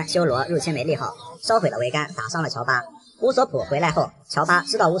的神官修罗入侵梅利号，烧毁了桅杆，打伤了乔巴。乌索普回来后，乔巴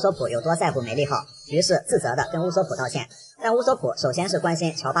知道乌索普有多在乎梅利号，于是自责地跟乌索普道歉。但乌索普首先是关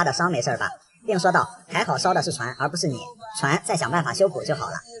心乔巴的伤没事吧，并说道还好烧的是船而不是你，船再想办法修补就好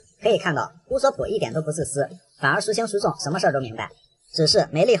了。可以看到乌索普一点都不自私，反而孰轻孰重，什么事儿都明白。只是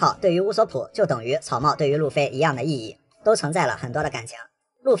梅利号对于乌索普就等于草帽对于路飞一样的意义，都承载了很多的感情。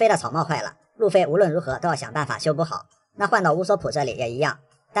路飞的草帽坏了，路飞无论如何都要想办法修补好，那换到乌索普这里也一样，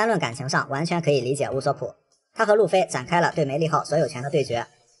单论感情上完全可以理解乌索普。他和路飞展开了对梅利号所有权的对决，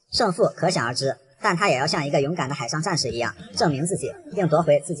胜负可想而知，但他也要像一个勇敢的海上战士一样证明自己，并夺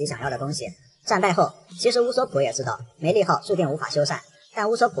回自己想要的东西。战败后，其实乌索普也知道梅利号注定无法修缮，但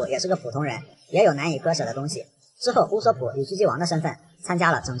乌索普也是个普通人，也有难以割舍的东西。之后乌索普以狙击王的身份参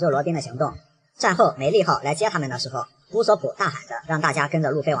加了拯救罗宾的行动。战后梅利号来接他们的时候，乌索普大喊着让大家跟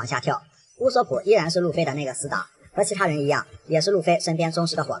着路飞往下跳。乌索普依然是路飞的那个死党，和其他人一样，也是路飞身边忠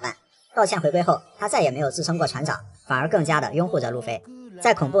实的伙伴。道歉回归后，他再也没有自称过船长，反而更加的拥护着路飞。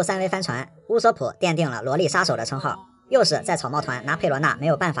在恐怖3维帆船，乌索普奠定了萝莉杀手的称号，又是在草帽团拿佩罗娜没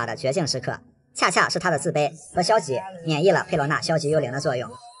有办法的绝境时刻，恰恰是他的自卑和消极免疫了佩罗娜消极幽灵的作用，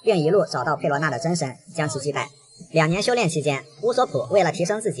并一路找到佩罗娜的真身，将其击败。2年修炼期间，乌索普为了提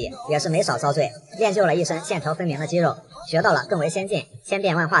升自己，也是没少遭罪，练就了一身线条分明的肌肉，学到了更为先进、千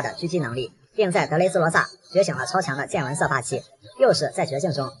变万化的狙击能力，并在德雷兹罗萨觉醒了超强的见闻色霸气，又是在绝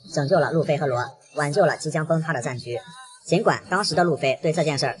境中拯救了路飞和罗，挽救了即将崩塌的战局。尽管当时的路飞对这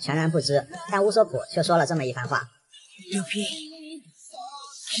件事全然不知，但乌索普却说了这么一番话：ルフィ、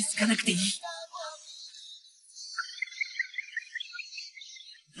気づかなくていい。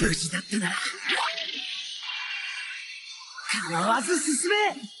無事だったなら構わず進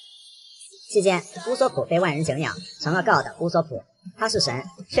め。期间，乌索普被万人敬仰，成了 God 乌索普。他是神，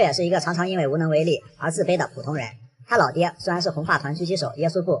却也是一个常常因为无能为力而自卑的普通人。他老爹虽然是红发团狙击手耶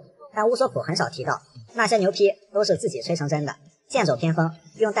稣布，但乌索普很少提到，那些牛批都是自己吹成真的。剑走偏锋，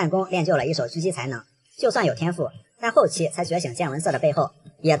用弹弓练就了一手狙击才能，就算有天赋，但后期才觉醒见闻色的背后，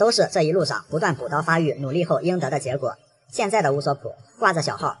也都是这一路上不断补刀发育努力后应得的结果。现在的乌索普挂着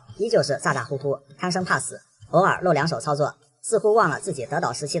小号，依旧是咋咋呼呼，贪生怕死，偶尔露2手操作，似乎忘了自己得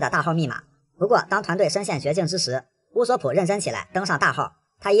岛时期的大号密码。不过当团队深陷绝境之时，乌索普认真起来，登上大号，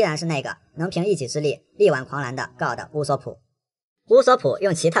他依然是那个能凭一己之力力挽狂澜的 God 乌索普。乌索普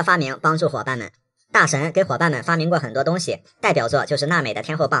用奇特发明帮助伙伴们，大神给伙伴们发明过很多东西，代表作就是娜美的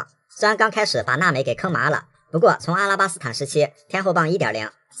天后棒。虽然刚开始把娜美给坑麻了，不过从阿拉巴斯坦时期天后棒 1.0，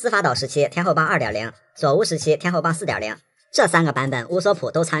 司法岛时期天后棒 2.0， 佐乌时期天后棒 4.0， 这3个版本乌索普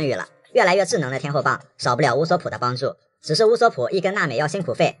都参与了。越来越智能的天后棒少不了乌索普的帮助，只是乌索普一跟娜美要辛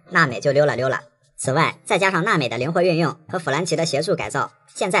苦费，娜美就溜了。此外，再加上娜美的灵活运用和弗兰奇的协助改造，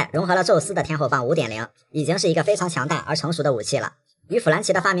现在融合了宙斯的天后棒 5.0， 已经是一个非常强大而成熟的武器了。与弗兰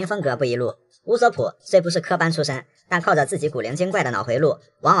奇的发明风格不一路，乌索普虽不是科班出身，但靠着自己古灵精怪的脑回路，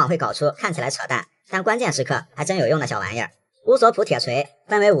往往会搞出看起来扯淡，但关键时刻还真有用的小玩意儿。乌索普铁锤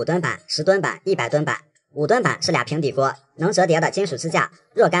分为5吨版、10吨版、100吨版。5吨版是俩平底锅，能折叠的金属支架，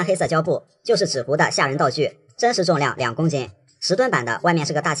若干黑色胶布，就是纸糊的吓人道具，真实重量2公斤。10吨版的外面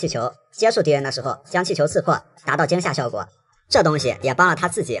是个大气球，接触敌人的时候将气球刺破，达到惊吓效果。这东西也帮了他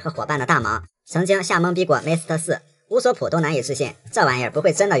自己和伙伴的大忙，曾经吓懵逼过梅斯特4。乌索普都难以置信，这玩意儿不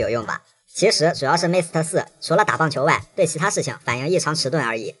会真的有用吧？其实主要是 Mr. 4除了打棒球外，对其他事情反应异常迟钝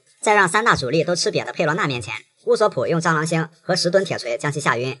而已。在让三大主力都吃瘪的佩罗娜面前，乌索普用蟑螂星和10吨铁锤将其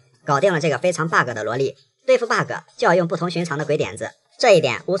吓晕，搞定了这个非常 bug 的萝莉。对付 bug 就要用不同寻常的鬼点子，这一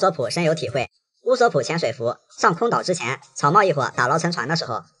点乌索普深有体会。乌索普潜水服上空岛之前，草帽一伙打捞沉船的时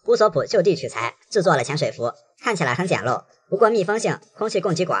候，乌索普就地取材制作了潜水服，看起来很简陋，不过密封性、空气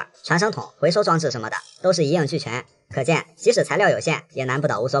供给管、传声筒、回收装置什么的都是一应俱全，可见即使材料有限，也难不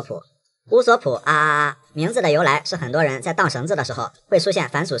倒乌索普。乌索普名字的由来是很多人在荡绳子的时候会出现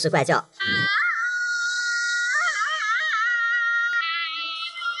反祖式怪叫。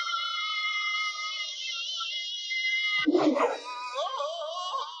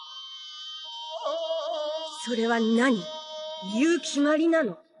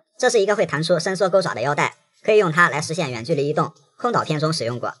这是一个会弹出伸缩钩爪的腰带，可以用它来实现远距离移动，空岛篇中使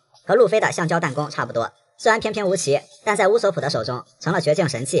用过，和路飞的橡胶弹弓差不多。虽然平平无奇，但在乌索普的手中成了绝境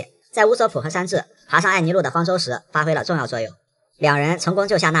神器，在乌索普和山治爬上艾尼路的方舟时发挥了重要作用。两人成功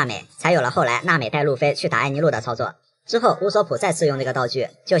救下娜美，才有了后来娜美带路飞去打艾尼路的操作。之后乌索普再次用这个道具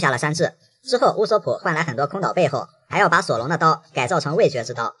救下了山治。之后乌索普换来很多空岛背后，还要把索隆的刀改造成味觉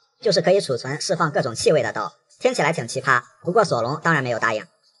之刀，就是可以储存释放各种气味的刀，听起来挺奇葩，不过索隆当然没有答应。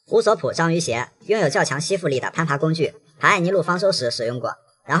乌索普章鱼鞋拥有较强吸附力的攀爬工具，爬艾尼路方舟时使用过，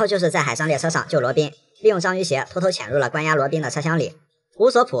然后就是在海上列车上救罗宾，利用章鱼鞋偷偷潜入了关押罗宾的车厢里。乌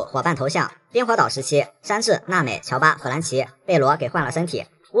索普伙伴头像，冰火岛时期，山治、娜美、乔巴、弗兰奇被罗给换了身体，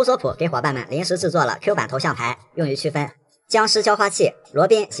乌索普给伙伴们临时制作了 Q 版头像牌，用于区分。僵尸浇花器，罗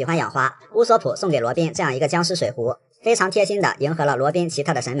宾喜欢养花，乌索普送给罗宾这样一个僵尸水壶，非常贴心的迎合了罗宾奇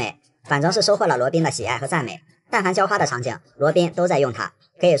特的审美，反正是收获了罗宾的喜爱和赞美。但凡浇花的场景，罗宾都在用它，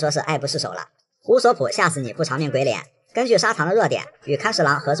可以说是爱不释手了。乌索普吓死你不偿命鬼脸，根据砂糖的弱点，与勘十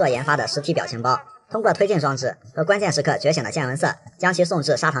郎合作研发的实体表情包，通过推进装置和关键时刻觉醒的见闻色，将其送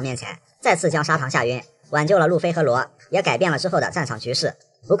至砂糖面前，再次将砂糖吓晕，挽救了路飞和罗，也改变了之后的战场局势。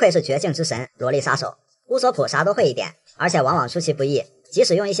不愧是绝境之神，萝莉杀手。乌索普啥都会一点，而且往往出其不意，即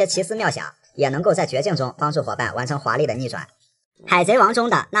使用一些奇思妙想，也能够在绝境中帮助伙伴完成华丽的逆转。海贼王中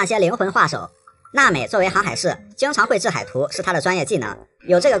的那些灵魂画手，娜美作为航海士，经常绘制海图是她的专业技能，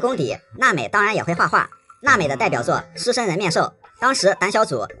有这个功底，娜美当然也会画画。娜美的代表作《狮身人面兽》，当时胆小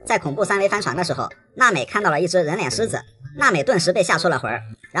组在恐怖3维帆船的时候，娜美看到了一只人脸狮子，娜美顿时被吓出了魂儿，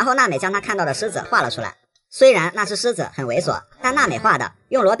然后娜美将她看到的狮子画了出来。虽然那只狮子很猥琐，但娜美画的，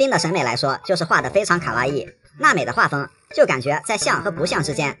用罗宾的审美来说，就是画的非常卡哇伊。娜美的画风就感觉在像和不像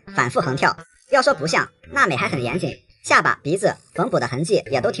之间反复横跳。要说不像，娜美还很严谨，下巴、鼻子、缝补的痕迹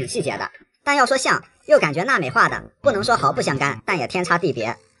也都挺细节的。但要说像，又感觉娜美画的不能说毫不相干，但也天差地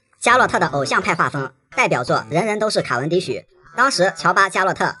别。加洛特的偶像派画风，代表作人人都是卡文迪许。当时乔巴、加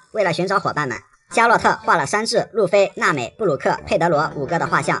洛特为了寻找伙伴们，加洛特画了山治、路飞、娜美、布鲁克、佩德罗5个的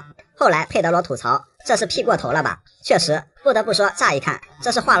画像。后来佩德罗吐槽，这是 P 过头了吧？确实，不得不说，乍一看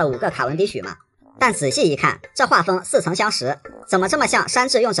这是画了5个卡文迪许嘛。但仔细一看，这画风似曾相识，怎么这么像山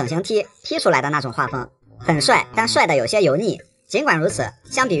治用整形踢出来的那种画风？很帅，但帅的有些油腻。尽管如此，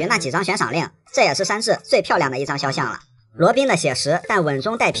相比于那几张悬赏令，这也是山治最漂亮的一张肖像了。罗宾的写实但稳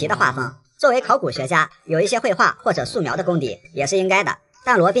中带皮的画风，作为考古学家，有一些绘画或者素描的功底也是应该的。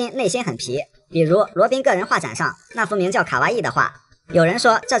但罗宾内心很皮，比如罗宾个人画展上那幅名叫卡哇伊的画，有人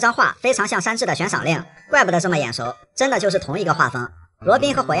说这张画非常像山治的悬赏令，怪不得这么眼熟，真的就是同一个画风。罗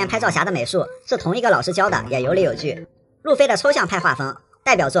宾和火焰拍照侠的美术是同一个老师教的，也有理有据。路飞的抽象派画风，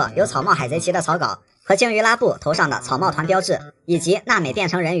代表作有草帽海贼旗的草稿和鲸鱼拉布头上的草帽团标志，以及娜美变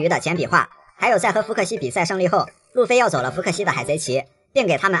成人鱼的简笔画，还有在和福克西比赛胜利后，路飞要走了福克西的海贼旗，并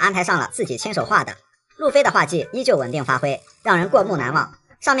给他们安排上了自己亲手画的。路飞的画技依旧稳定发挥，让人过目难忘。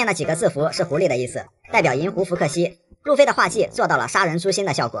上面的几个字符是狐狸的意思，代表银狐福克西。路飞的画技做到了杀人诛心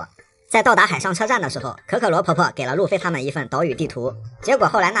的效果。在到达海上车站的时候，可可罗婆婆给了路飞他们一份岛屿地图，结果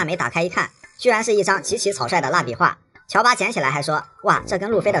后来娜美打开一看，居然是一张极其草率的蜡笔画。乔巴捡起来还说，哇，这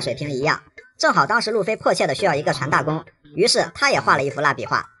跟路飞的水平一样。正好当时路飞迫切的需要一个船大工，于是他也画了一幅蜡笔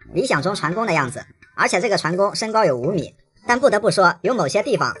画，理想中船工的样子，而且这个船工身高有5米。但不得不说，有某些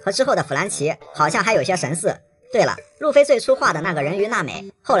地方和之后的弗兰奇好像还有些神似。对了，路飞最初画的那个人鱼娜美，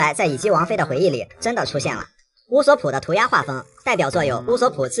后来在乙姬王妃的回忆里真的出现了。乌索普的涂鸦画风，代表作有乌索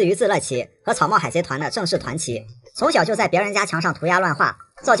普自娱自乐旗和草帽海贼团的正式团旗。从小就在别人家墙上涂鸦乱画，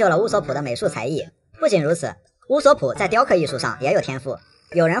造就了乌索普的美术才艺。不仅如此，乌索普在雕刻艺术上也有天赋。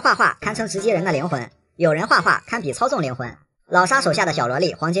有人画画堪称直击人的灵魂，有人画画堪比操纵灵魂。老沙手下的小萝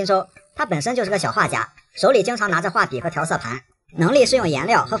莉黄金周，她本身就是个小画家，手里经常拿着画笔和调色盘，能力是用颜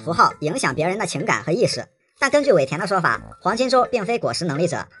料和符号影响别人的情感和意识。但根据尾田的说法，黄金周并非果实能力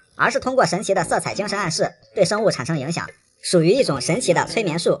者，而是通过神奇的色彩精神暗示对生物产生影响，属于一种神奇的催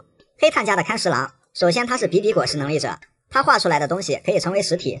眠术。黑炭家的看食郎，首先他是比比果实能力者，他画出来的东西可以成为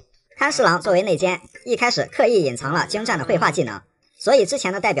实体。看食郎作为内奸，一开始刻意隐藏了精湛的绘画技能，所以之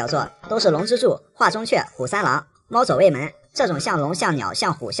前的代表作都是龙之柱、画中雀、虎三郎、猫走卫门这种像龙像鸟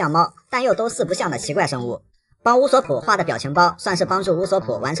像虎像猫但又都四不像的奇怪生物。帮乌索普画的表情包算是帮助乌索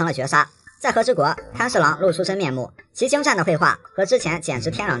普完成了绝杀。在和之国，看食郎露出真面目，其精湛的绘画和之前简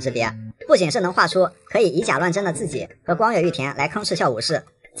直天壤之别，不仅是能画出可以以假乱真的自己和光月玉田来坑斥笑武士，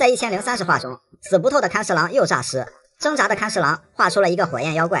在1030画中，死不透的看食郎又诈尸，挣扎的看食郎画出了一个火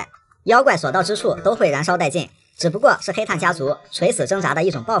焰妖怪，妖怪所到之处都会燃烧殆尽，只不过是黑炭家族垂死挣扎的一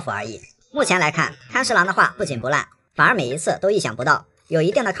种报复而已。目前来看，看食郎的画不仅不烂，反而每一次都意想不到，有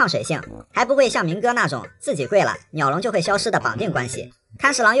一定的抗水性，还不会像明哥那种自己跪了鸟笼就会消失的绑定关系。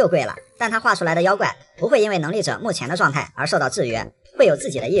看食郎又跪了，但他画出来的妖怪不会因为能力者目前的状态而受到制约，会有自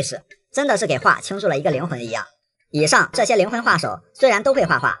己的意识，真的是给画倾注了一个灵魂一样。以上这些灵魂画手虽然都会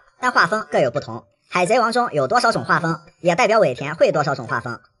画画，但画风各有不同。海贼王中有多少种画风，也代表尾田会多少种画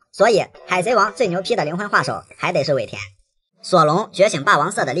风，所以海贼王最牛批的灵魂画手还得是尾田。索隆觉醒霸王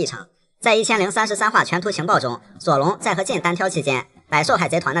色的历程，在1033话全图情报中，索隆在和晋单挑期间，百兽海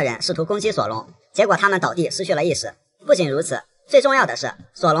贼团的人试图攻击索隆，结果他们倒地失去了意识。不仅如此，最重要的是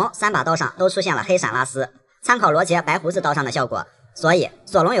索隆3把刀上都出现了黑闪拉丝，参考罗杰白胡子刀上的效果，所以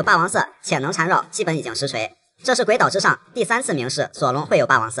索隆有霸王色且能缠绕基本已经实锤。这是鬼岛之上第3次明示索隆会有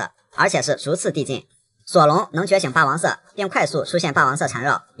霸王色，而且是逐次递进。索隆能觉醒霸王色并快速出现霸王色缠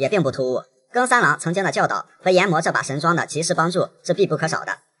绕也并不突兀，更三郎曾经的教导和研磨这把神装的及时帮助是必不可少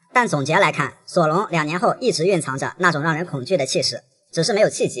的。但总结来看，索隆2年后一直蕴藏着那种让人恐惧的气势，只是没有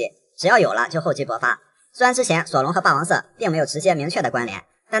契机，只要有了就厚积薄发。虽然之前索隆和霸王色并没有直接明确的关联，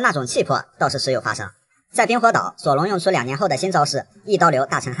但那种气魄倒是时有发生。在冰火岛，索隆用出2年后的新招式一刀流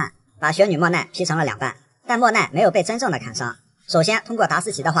大沉汗，把雪女莫奈劈成了2半，但莫奈没有被真正的砍伤。首先通过达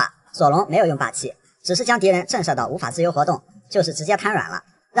斯奇的话，索隆没有用霸气，只是将敌人震慑到无法自由活动，就是直接瘫软了，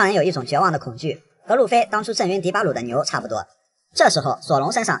让人有一种绝望的恐惧，和路飞当初震晕迪巴鲁的牛差不多。这时候索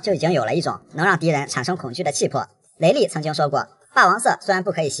隆身上就已经有了一种能让敌人产生恐惧的气魄。雷利曾经说过，霸王色虽然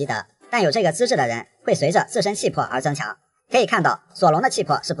不可以习得，但有这个资质的人会随着自身气魄而增强。可以看到索隆的气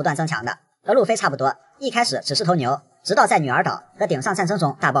魄是不断增强的，和路飞差不多，一开始只是头牛，直到在女儿岛和顶上战争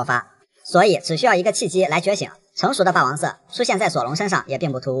中大爆发，所以只需要一个契机来觉醒。成熟的霸王色出现在索隆身上也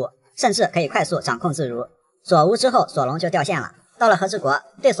并不突兀，甚至可以快速掌控自如。佐乌之后索隆就掉线了，到了和之国，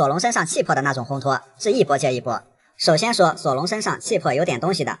对索隆身上气魄的那种烘托是一波接一波。首先说索隆身上气魄有点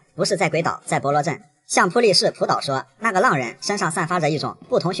东西的，不是在鬼岛，在博罗镇。向普利士普岛说，那个浪人身上散发着一种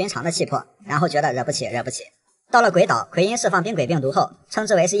不同寻常的气魄，然后觉得惹不起。到了鬼岛，奎因释放冰鬼病毒后，称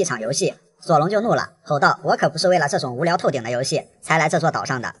之为是一场游戏，索隆就怒了，吼道：我可不是为了这种无聊透顶的游戏才来这座岛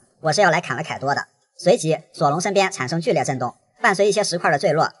上的，我是要来砍了凯多的。随即索隆身边产生剧烈震动，伴随一些石块的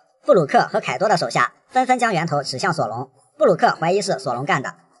坠落，布鲁克和凯多的手下纷纷将源头指向索隆。布鲁克怀疑是索隆干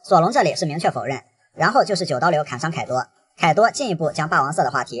的，索隆这里是明确否认，然后就是9刀流砍伤凯多，凯多进一步将霸王色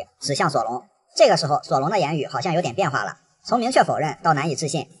的话题指向索隆。这个时候索隆的言语好像有点变化了，从明确否认到难以置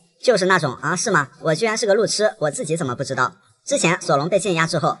信，就是那种啊是吗？我居然是个路痴，我自己怎么不知道？之前索隆被禁压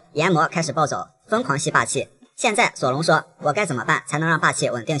之后，研磨开始暴走，疯狂吸霸气，现在索隆说，我该怎么办才能让霸气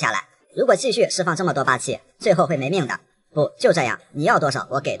稳定下来？如果继续释放这么多霸气，最后会没命的。不，就这样，你要多少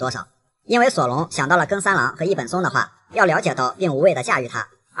我给多少。因为索隆想到了更三郎和伊本松的话，要了解刀并无畏地驾驭它，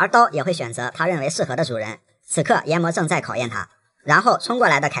而刀也会选择他认为适合的主人。此刻研磨正在考验他，然后冲过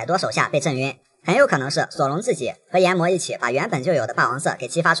来的凯多手下被震晕，很有可能是索隆自己和研磨一起把原本就有的霸王色给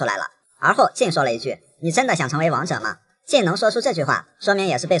激发出来了。而后晋说了一句，你真的想成为王者吗？晋能说出这句话，说明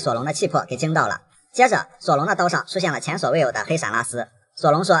也是被索隆的气魄给惊到了。接着索隆的刀上出现了前所未有的黑闪拉丝，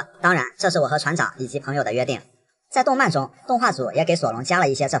索隆说，当然这是我和船长以及朋友的约定。在动漫中，动画组也给索隆加了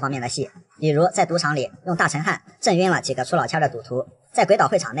一些这方面的戏，比如在赌场里用大沉汗震晕了几个出老千的赌徒，在鬼岛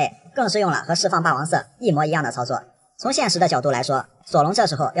会场内更是用了和释放霸王色一模一样的操作。从现实的角度来说，索隆这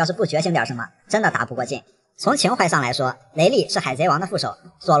时候要是不觉醒点什么，真的打不过劲。从情怀上来说，雷利是海贼王的副手，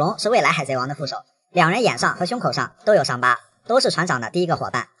索隆是未来海贼王的副手，两人眼上和胸口上都有伤疤，都是船长的第一个伙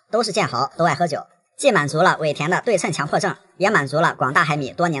伴，都是剑豪，都爱喝酒，既满足了尾田的对称强迫症，也满足了广大海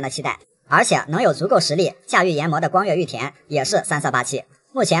迷多年的期待。而且能有足够实力驾驭研磨的光月玉田也是三色霸气。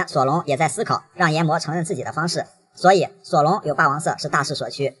目前索隆也在思考让研磨承认自己的方式，所以索隆有霸王色是大势所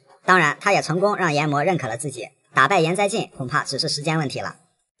趋。当然他也成功让研磨认可了自己，打败岩灾进恐怕只是时间问题了。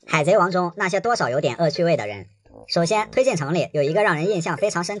海贼王中那些多少有点恶趣味的人，首先推进城里有一个让人印象非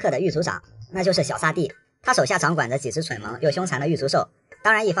常深刻的狱卒长，那就是小萨蒂，他手下掌管着几只蠢萌又凶残的狱卒兽，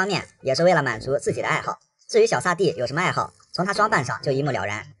当然一方面也是为了满足自己的爱好。至于小萨蒂有什么爱好，从他装扮上就一目了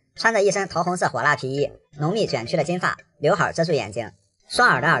然，穿着一身桃红色火辣皮衣，浓密卷曲的金发，刘海遮住眼睛，双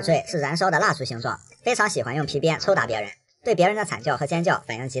耳的耳坠是燃烧的蜡烛形状，非常喜欢用皮鞭抽打别人，对别人的惨叫和尖叫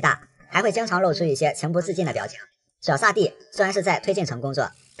反应极大，还会经常露出一些情不自禁的表情。小萨蒂虽然是在推进城工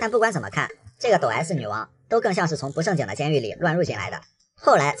作，但不管怎么看，这个抖 S 女王都更像是从不正经的监狱里乱入进来的。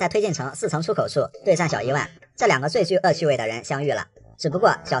后来在推进城4层出口处对战小伊万，这两个最具恶趣味的人相遇了。只不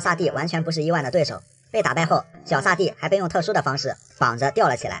过小萨蒂完全不是伊万的对手，被打败后，小萨蒂还被用特殊的方式绑着吊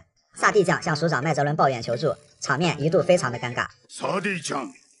了起来。萨蒂酱向署长麦哲伦抱怨求助，场面一度非常的尴尬。萨蒂ちゃ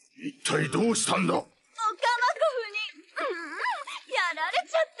ん、一体どうしたんだ？オカマコフに、やられ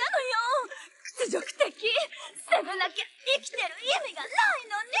ちゃったのよ。屈辱的。防がなきゃ生きてる意味がない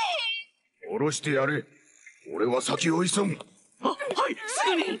のに。下ろしてやれ。俺は先を急ぐ。はい、す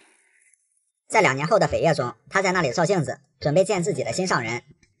ぐに。在2年后的扉页中，他在那里照镜子，准备见自己的心上人。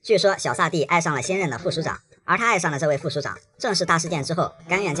据说小萨蒂爱上了新任的副署长，而他爱上的这位副署长正是大事件之后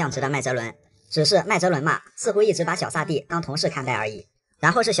甘愿降职的麦哲伦。只是麦哲伦嘛，似乎一直把小萨蒂当同事看待而已。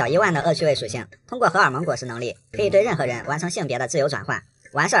然后是小伊万的恶趣味属性，通过荷尔蒙果实能力，可以对任何人完成性别的自由转换，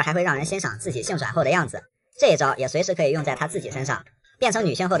完事儿还会让人欣赏自己性转后的样子。这一招也随时可以用在他自己身上。变成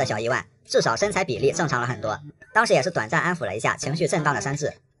女性后的小伊万，至少身材比例正常了很多。当时也是短暂安抚了一下情绪震荡的山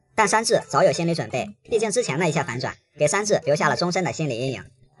治，但山治早有心理准备，毕竟之前的一些反转给山治留下了终身的心理阴影，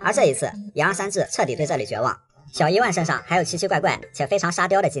而这一次也让山治彻底对这里绝望。小伊万身上还有奇奇怪怪且非常沙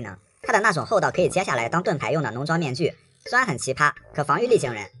雕的技能，他的那种厚到可以接下来当盾牌用的浓妆面具，虽然很奇葩，可防御力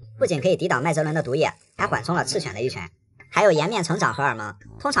惊人，不仅可以抵挡麦哲伦的毒液，还缓冲了赤犬的一拳。还有颜面成长荷尔蒙，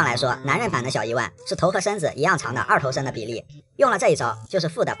通常来说，男人版的小伊万是头和身子一样长的2头身的比例，用了这一招就是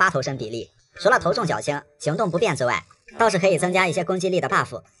负的8头身比例。除了头重脚轻、行动不便之外，倒是可以增加一些攻击力的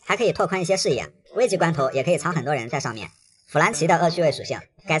buff， 还可以拓宽一些视野，危急关头也可以藏很多人在上面。弗兰奇的恶趣味属性，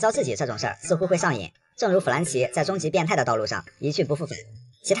改造自己这种事儿似乎会上瘾，正如弗兰奇在终极变态的道路上一去不复返。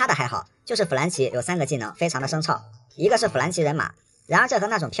其他的还好，就是弗兰奇有3个技能非常的生糙，一个是弗兰奇人马，然而这和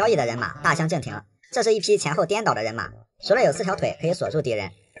那种飘逸的人马大相径庭，这是一匹前后颠倒的人马，除了有4条腿可以锁住敌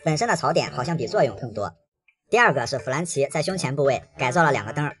人，本身的槽点好像比作用更多。第二个是弗兰奇在胸前部位改造了2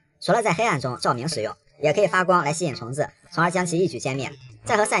个灯，除了在黑暗中照明使用，也可以发光来吸引虫子，从而将其一举歼灭。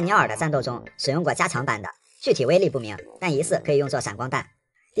在和塞尼奥尔的战斗中使用过加强版的，具体威力不明，但疑似可以用作闪光弹。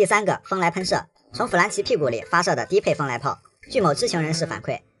第3个风来喷射，从弗兰奇屁股里发射的低配风来炮，据某知情人士反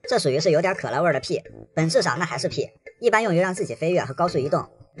馈，这属于是有点可乐味的屁，本质上那还是屁，一般用于让自己飞跃和高速移动，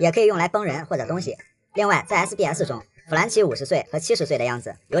也可以用来崩人或者东西。另外在 SBS 中，弗兰奇50岁和70岁的样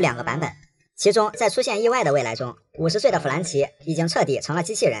子有2个版本，其中在出现意外的未来中，50岁的弗兰奇已经彻底成了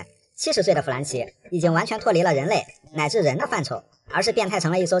机器人，70岁的弗兰奇已经完全脱离了人类乃至人的范畴，而是变态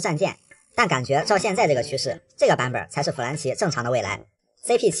成了一艘战舰。但感觉照现在这个趋势，这个版本才是弗兰奇正常的未来。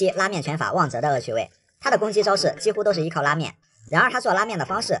CP7 拉面拳法旺泽的恶趣味，他的攻击招式几乎都是依靠拉面，然而他做拉面的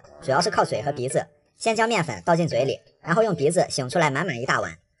方式主要是靠嘴和鼻子，先将面粉倒进嘴里，然后用鼻子醒出来满满一大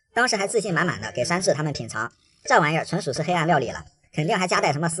碗，当时还自信满满的给山治他们品尝，这玩意儿纯属是黑暗料理了，肯定还夹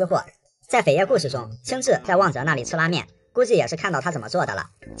带什么私货。在扉页故事中，青雉在旺泽那里吃拉面，估计也是看到他怎么做的了，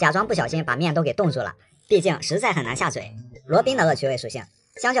假装不小心把面都给冻住了，毕竟实在很难下嘴。罗宾的恶趣味属性，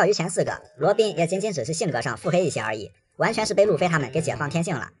相较于前4个，罗宾也仅仅只是性格上腹黑一些而已，完全是被路飞他们给解放天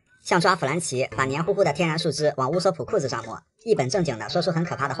性了，像抓弗兰奇把黏糊糊的天然树枝往乌索普裤子上抹，一本正经的说出很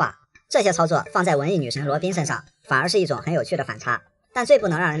可怕的话，这些操作放在文艺女神罗宾身上反而是一种很有趣的反差。但最不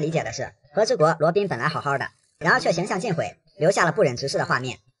能让人理解的是，和之国罗宾本来好好的，然而却形象尽毁，留下了不忍直视的画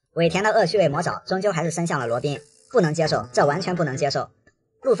面。尾田的恶趣味魔爪终究还是伸向了罗宾，不能接受，这完全不能接受。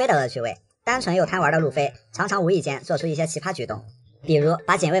路飞的恶趣味，单纯又贪玩的路飞常常无意间做出一些奇葩举动，比如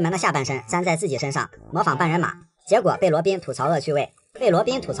把警卫们的下半身粘在自己身上，模仿半人马，结果被罗宾吐槽恶趣味。被罗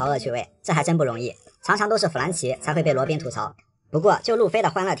宾吐槽恶趣味，这还真不容易，常常都是弗兰奇才会被罗宾吐槽。不过就路飞的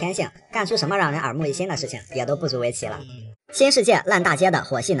欢乐天性，干出什么让人耳目一新的事情也都不足为奇了。新世界烂大街的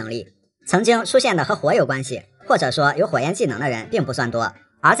火系能力，曾经出现的和火有关系，或者说有火焰技能的人并不算多，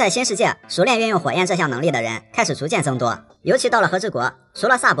而在新世界熟练运用火焰这项能力的人开始逐渐增多，尤其到了和之国，除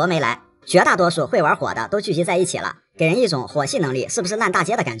了萨博没来，绝大多数会玩火的都聚集在一起了，给人一种火系能力是不是烂大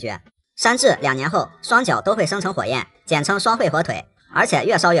街的感觉。山治2年后双脚都会生成火焰，简称双会火腿，而且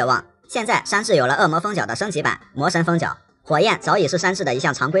越烧越旺。现在山治有了恶魔风脚的升级版魔神风脚，火焰早已是山治的一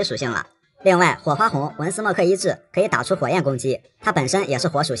项常规属性了。另外火花红文斯莫克一致可以打出火焰攻击，它本身也是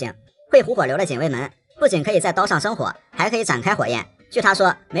火属性。会虎火流的警卫们不仅可以在刀上生火，还可以展开火焰，据他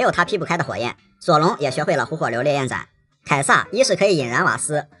说没有他劈不开的火焰。索隆也学会了虎火流烈焰斩。凯撒一是可以引燃瓦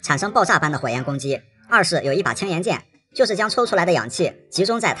斯，产生爆炸般的火焰攻击，二是有一把青岩剑，就是将抽出来的氧气集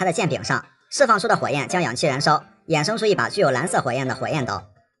中在他的剑柄上，释放出的火焰将氧气燃烧，衍生出一把具有蓝色火焰的火焰刀。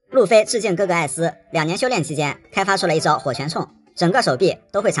路飞致敬哥哥艾斯，2年修炼期间开发出了一招火拳冲，整个手臂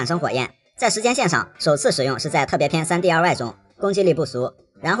都会产生火焰。在时间线上，首次使用是在特别篇3D2Y 中，攻击力不俗。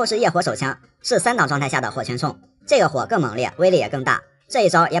然后是夜火手枪，是3档状态下的火拳冲，这个火更猛烈，威力也更大。这一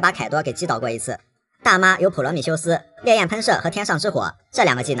招也把凯多给击倒过一次。大妈有普罗米修斯、烈焰喷射和天上之火，这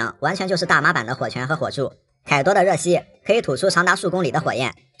2个技能完全就是大妈版的火拳和火柱。凯多的热吸可以吐出长达数公里的火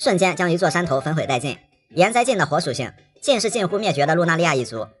焰，瞬间将一座山头焚毁殆尽。岩灾尽的火属性，尽是近乎灭绝的露娜利亚一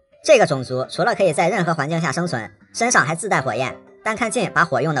族。这个种族除了可以在任何环境下生存，身上还自带火焰，单看尽把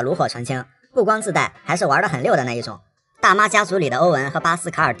火用的炉火纯青，不光自带，还是玩得很溜的那一种。大妈家族里的欧文和巴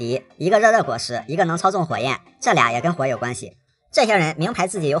斯卡尔迪，一个热果实，一个能操纵火焰，这俩也跟火有关系。这些人明牌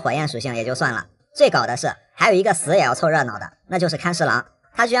自己有火焰属性也就算了，最搞的是还有一个死也要凑热闹的，那就是看侍郎。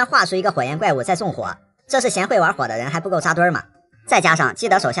他居然画出一个火焰怪物在纵火，这是嫌会玩火的人还不够扎堆吗？再加上基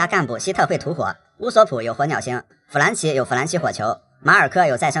德手下干部希特会吐火，乌索普有火鸟星，弗兰奇有弗兰奇火球，马尔科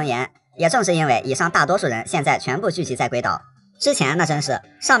有再生岩。也正是因为以上大多数人现在全部聚集在鬼岛，之前那真是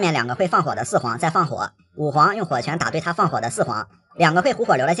上面2个会放火的4皇在放火，5皇用火拳打对他放火的4皇，2个会虎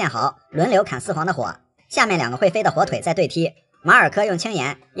火流的剑豪轮流砍4皇的火，下面2个会飞的火腿在对踢。马尔科用青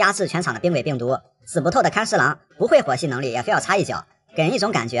岩压制全场的冰鬼病毒，死不透的看侍郎不会火系能力也非要插一脚，给人一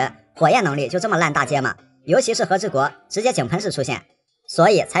种感觉火焰能力就这么烂大街吗？尤其是和之国直接井喷式出现，所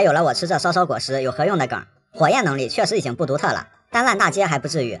以才有了我吃这烧烧果实有何用的梗。火焰能力确实已经不独特了，但烂大街还不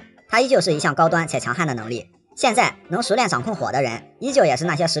至于，它依旧是一项高端且强悍的能力。现在能熟练掌控火的人，依旧也是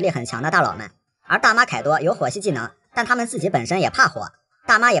那些实力很强的大佬们。而大妈凯多有火系技能，但他们自己本身也怕火，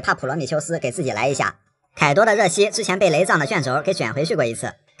大妈也怕普罗米修斯给自己来一下。凯多的热吸之前被雷藏的卷轴给卷回去过一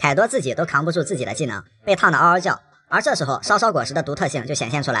次，凯多自己都扛不住自己的技能，被烫得嗷嗷叫。而这时候烧烧果实的独特性就显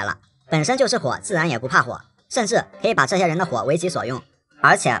现出来了，本身就是火，自然也不怕火，甚至可以把这些人的火为己所用。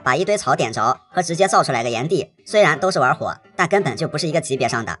而且把一堆草点着和直接造出来个炎帝，虽然都是玩火，但根本就不是一个级别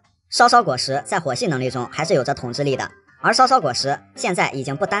上的。烧烧果实在火系能力中还是有着统治力的，而烧烧果实现在已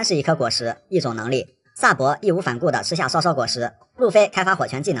经不单是一颗果实，一种能力。萨博义无反顾地吃下烧烧果实，路飞开发火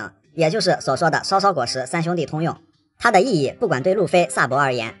拳技能，也就是所说的烧烧果实3兄弟通用。它的意义不管对路飞、萨博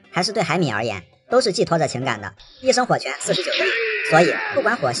而言，还是对海米而言，都是寄托着情感的。一生火拳49亿，所以不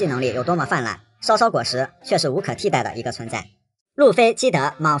管火系能力有多么泛滥，烧烧果实却是无可替代的一个存在。路飞、基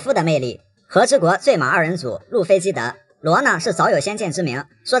德、莽夫的魅力，和之国最莽2人组，路飞、基德。罗呢是早有先见之明，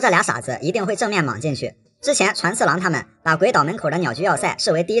说这俩傻子一定会正面莽进去。之前传次郎他们把鬼岛门口的鸟居要塞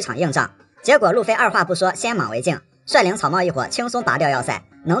视为第一场硬仗，结果路飞二话不说先莽为敬，率领草帽一伙轻松拔掉要塞，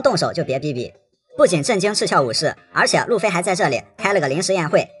能动手就别逼逼。不仅震惊赤鞘武士，而且路飞还在这里开了个临时宴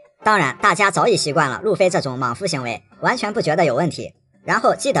会。当然大家早已习惯了路飞这种莽夫行为，完全不觉得有问题。然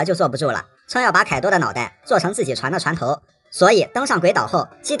后基德就坐不住了，称要把凯多的脑袋做成自己船的船头，所以登上鬼岛后，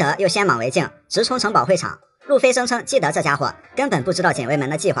基德又先莽为敬，直冲城堡会场。路飞声称基德这家伙根本不知道警卫门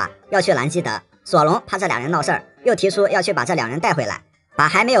的计划，要去拦基德。索隆怕这俩人闹事儿，又提出要去把这两人带回来，把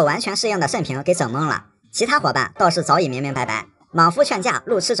还没有完全适应的慎平给整懵了。其他伙伴倒是早已明明白白，莽夫劝架，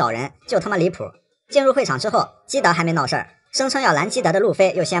路痴找人，就他妈离谱。进入会场之后，基德还没闹事儿，声称要拦基德的路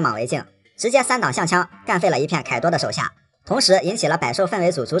飞又先莽为敬，直接3档相枪干废了一片凯多的手下，同时引起了百兽氛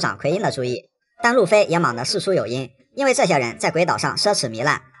围组组长奎因的注意。但路飞也莽得事出有因，因为这些人在鬼岛上奢侈糜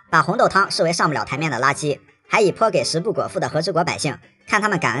烂，把红豆汤视为上不了台面的垃圾，还以颇给食不果腹的和之国百姓看他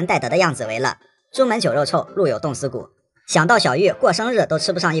们感恩戴德的样子为乐。朱门酒肉臭，路有冻死骨。想到小玉过生日都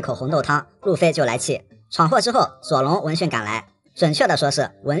吃不上一口红豆汤，路飞就来气。闯祸之后，索隆闻讯赶来，准确的说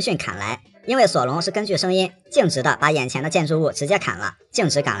是闻讯砍来，因为索隆是根据声音径直的把眼前的建筑物直接砍了，径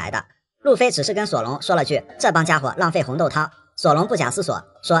直赶来的。路飞只是跟索隆说了句这帮家伙浪费红豆汤，索隆不假思索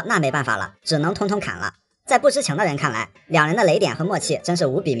说那没办法了，只能通通砍了。在不知情的人看来，两人的雷点和默契真是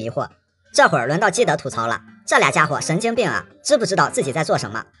无比迷惑。这会儿轮到基德吐槽了，这俩家伙神经病啊，知不知道自己在做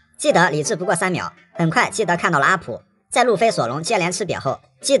什么？基德理智不过3秒，很快基德看到了阿普，在路飞索隆接连吃瘪后，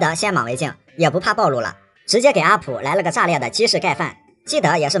基德先莽为敬，也不怕暴露了，直接给阿普来了个炸裂的鸡式盖饭。基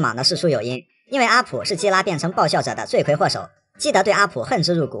德也是莽的事出有因，因为阿普是基拉变成爆笑者的罪魁祸首，基德对阿普恨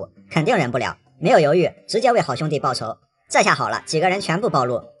之入骨，肯定忍不了，没有犹豫，直接为好兄弟报仇。这下好了，几个人全部暴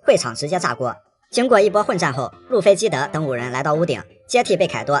露，会场直接炸锅。经过一波混战后，路飞、基德等5人来到屋顶，接替被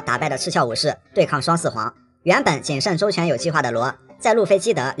凯多打败的赤鞘武士，对抗双4皇。原本谨慎周全有计划的罗，在路飞、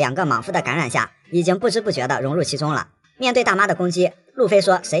基德2个莽夫的感染下，已经不知不觉地融入其中了。面对大妈的攻击，路飞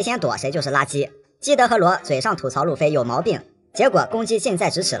说谁先躲谁就是垃圾。基德和罗嘴上吐槽路飞有毛病，结果攻击近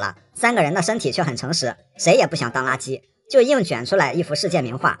在咫尺了，3个人的身体却很诚实，谁也不想当垃圾，就硬卷出来一幅世界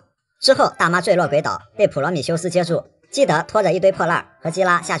名画。之后大妈坠落鬼岛，被普罗米修斯接住，基德拖着一堆破烂和基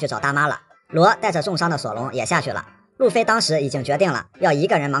拉下去找大妈了，罗带着重伤的索隆也下去了。路飞当时已经决定了要一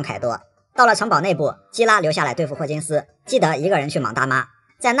个人莽凯多。到了城堡内部，基拉留下来对付霍金斯，基德一个人去莽大妈。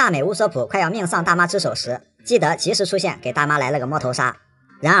在娜美乌索普快要命丧大妈之手时，基德及时出现，给大妈来了个摸头杀。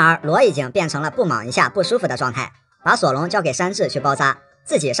然而罗已经变成了不莽一下不舒服的状态，把索隆交给山治去包扎，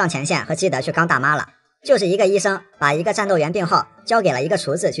自己上前线和基德去刚大妈了。就是一个医生把一个战斗员病号交给了一个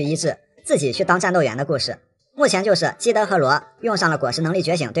厨子去医治，自己去当战斗员的故事。目前就是基德和罗用上了果实能力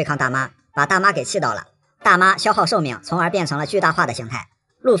觉醒对抗大妈，把大妈给气到了。大妈消耗寿命，从而变成了巨大化的形态。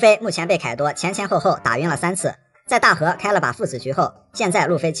路飞目前被凯多前前后后打晕了3次，在大河开了把父子局后，现在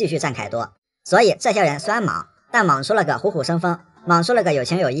路飞继续战凯多。所以这些人虽然莽，但莽出了个虎虎生风，莽出了个有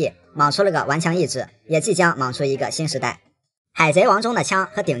情有义，莽出了个顽强意志，也即将莽出一个新时代。海贼王中的枪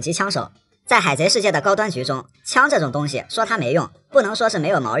和顶级枪手，在海贼世界的高端局中，枪这种东西说它没用，不能说是没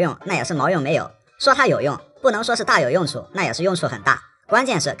有毛用，那也是毛用没有；说它有用，不能说是大有用处，那也是用处很大。关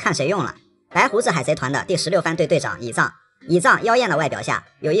键是看谁用了。白胡子海贼团的第16番队队长乙藏妖艳的外表下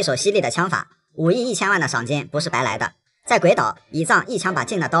有一手犀利的枪法，5亿1000万的赏金不是白来的。在鬼岛，乙藏一枪把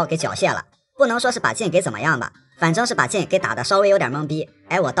劲的刀给缴械了，不能说是把劲给怎么样吧，反正是把劲给打得稍微有点懵逼。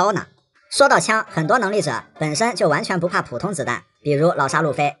哎，我刀呢？说到枪，很多能力者本身就完全不怕普通子弹，比如老沙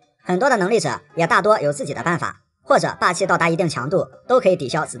路飞。很多的能力者也大多有自己的办法，或者霸气到达一定强度，都可以抵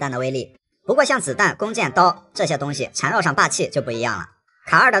消子弹的威力。不过像子弹、弓箭、刀这些东西缠绕上霸气就不一样了。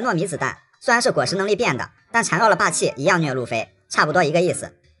卡2的糯米子弹虽然是果实能力变的，但缠绕了霸气一样虐路飞，差不多一个意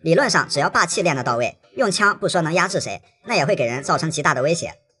思。理论上只要霸气练得到位，用枪不说能压制谁，那也会给人造成极大的威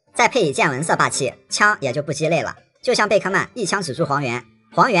胁。再配以见闻色霸气，枪也就不鸡肋了。就像贝克曼一枪指出黄猿，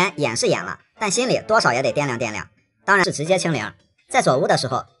黄猿演是演了，但心里多少也得掂量掂量，当然是直接清零。在左屋的时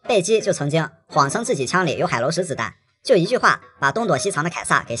候，贝基就曾经谎称自己枪里有海楼石子弹，就一句话把东躲西藏的凯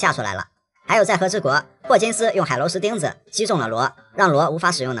撒给吓出来了。还有在和之国，霍金斯用海楼石钉子击中了罗，让罗无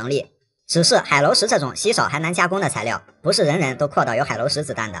法使用能力。只是海楼石这种稀少还难加工的材料，不是人人都扩到有海楼石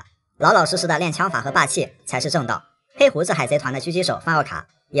子弹的，老老实实的练枪法和霸气才是正道。黑胡子海贼团的狙击手范奥卡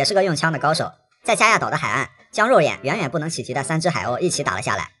也是个用枪的高手，在加亚岛的海岸将肉眼远远不能企及的3只海鸥一起打了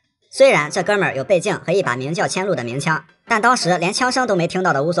下来。虽然这哥们儿有背镜和一把名叫千路的名枪，但当时连枪声都没听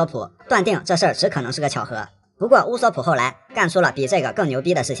到的乌索普断定这事儿只可能是个巧合。不过乌索普后来干出了比这个更牛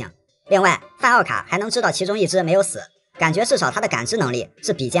逼的事情。另外范奥卡还能知道其中一只没有死，感觉至少他的感知能力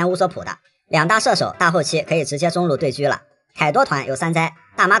是比肩乌索普的。2大射手大后期可以直接中路对狙了。凯多团有3灾，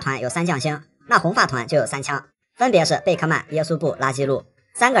大妈团有3将星，那红发团就有3枪，分别是贝克曼、耶稣布、拉基路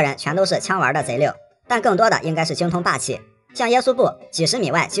，3个人全都是枪玩的贼溜，但更多的应该是精通霸气。像耶稣布几十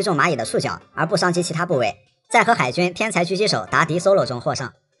米外击中蚂蚁的触角而不伤及其他部位，在和海军天才狙击手达迪 solo 中获胜。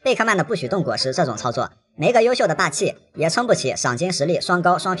贝克曼的不许动果实这种操作，没个优秀的霸气也撑不起赏金实力双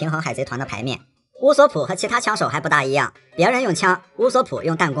高双平衡海贼团的牌面。乌索普和其他枪手还不大一样，别人用枪，乌索普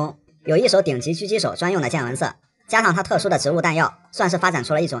用弹弓，有一手顶级狙击手专用的见闻色，加上他特殊的植物弹药，算是发展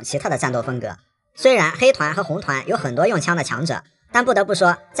出了一种奇特的战斗风格。虽然黑团和红团有很多用枪的强者，但不得不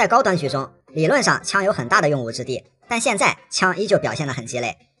说，在高端局中，理论上枪有很大的用武之地，但现在枪依旧表现得很鸡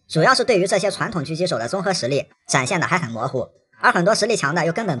肋，主要是对于这些传统狙击手的综合实力展现的还很模糊，而很多实力强的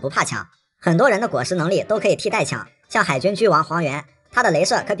又根本不怕枪。很多人的果实能力都可以替代枪，像海军狙王黄猿，他的雷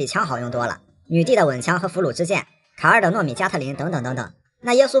射可比枪好用多了，女帝的稳枪和俘虏之剑，卡2的糯米加特林等等等等。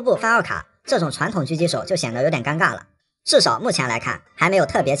那耶稣布、范奥卡这种传统狙击手就显得有点尴尬了，至少目前来看还没有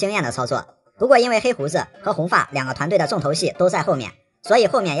特别惊艳的操作。不过因为黑胡子和红发2个团队的重头戏都在后面，所以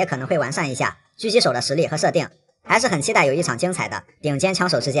后面也可能会完善一下狙击手的实力和设定，还是很期待有一场精彩的顶尖枪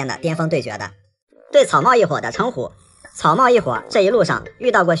手之间的巅峰对决的。对草帽一伙的称呼，草帽一伙这一路上遇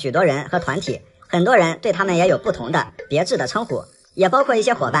到过许多人和团体，很多人对他们也有不同的别致的称呼，也包括一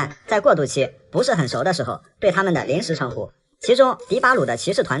些伙伴在过渡期不是很熟的时候对他们的临时称呼。其中迪巴鲁的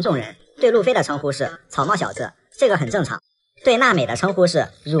骑士团众人对路飞的称呼是草帽小子，这个很正常。对娜美的称呼是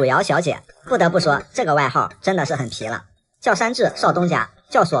汝窑小姐，不得不说这个外号真的是很皮了。叫山治少东家，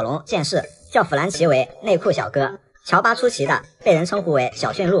叫索隆剑士，叫弗兰奇为内裤小哥。乔巴出奇的被人称呼为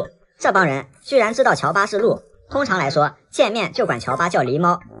小驯鹿，这帮人居然知道乔巴是鹿。通常来说，见面就管乔巴叫狸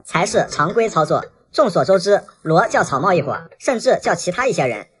猫才是常规操作。众所周知，罗叫草帽一伙，甚至叫其他一些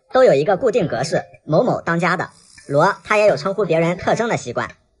人都有一个固定格式，某某当家的。罗他也有称呼别人特征的习惯，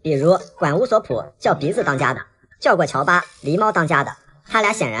比如管乌索普叫鼻子当家的，叫过乔巴狸猫当家的，他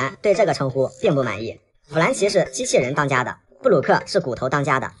俩显然对这个称呼并不满意。弗兰奇是机器人当家的，布鲁克是骨头当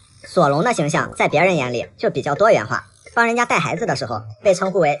家的。索隆的形象在别人眼里就比较多元化，帮人家带孩子的时候被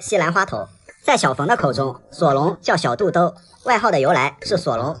称呼为西兰花头。在小冯的口中，索隆叫小肚兜，外号的由来是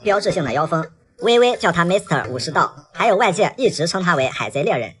索隆标志性的腰封，微微叫他 Mr. 武士道，还有外界一直称他为海贼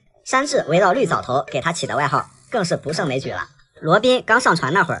猎人。山治围绕绿藻头给他起的外号更是不胜枚举了。罗宾刚上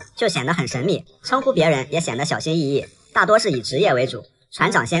船那会儿就显得很神秘，称呼别人也显得小心翼翼，大多是以职业为主，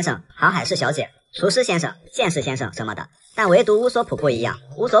船长先生、航海士小姐，厨师先生、剑士先生什么的，但唯独乌索普不一样，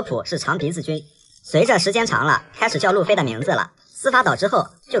乌索普是长鼻子君。随着时间长了，开始叫路飞的名字了。司法岛之后，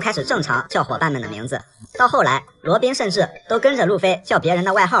就开始正常叫伙伴们的名字。到后来，罗宾甚至都跟着路飞叫别人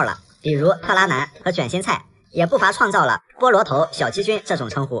的外号了，比如特拉南和卷心菜，也不乏创造了菠萝头、小鸡君这种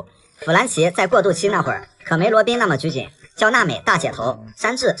称呼。弗兰奇在过渡期那会儿，可没罗宾那么拘谨，叫娜美大姐头，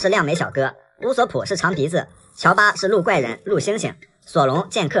山治是亮美小哥，乌索普是长鼻子，乔巴是鹿怪人、鹿猩猩，索隆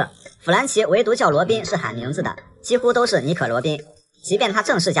剑客。弗兰奇唯独叫罗宾是喊名字的，几乎都是尼可罗宾。即便他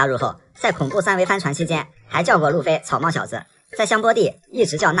正式加入后，在恐怖三维帆船期间，还叫过路飞草帽小子，在香波地一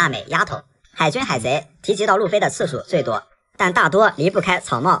直叫娜美丫头。海军海贼提及到路飞的次数最多，但大多离不开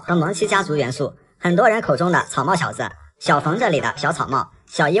草帽和蒙奇家族元素。很多人口中的草帽小子，小冯这里的小草帽，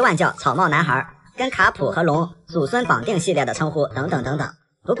小伊万叫草帽男孩，跟卡普和龙祖孙绑定系列的称呼等等等等。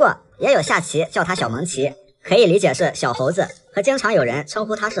不过也有下棋叫他小蒙奇，可以理解是小猴子，和经常有人称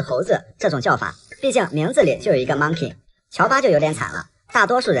呼他是猴子这种叫法，毕竟名字里就有一个 monkey。乔巴就有点惨了，大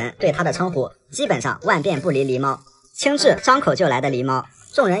多数人对他的称呼基本上万变不离狸猫，轻质张口就来的狸猫，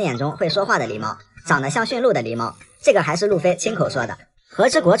众人眼中会说话的狸猫，长得像驯鹿的狸猫，这个还是路飞亲口说的。和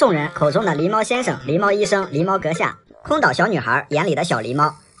之国众人口中的狸猫先生、狸猫医生、狸猫阁下，空岛小女孩眼里的小狸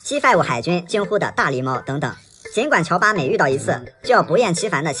猫，G5海军惊呼的大狸猫等等。尽管乔巴每遇到一次就要不厌其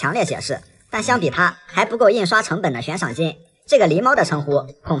烦的强烈解释，但相比他还不够印刷成本的悬赏金，这个狸猫的称呼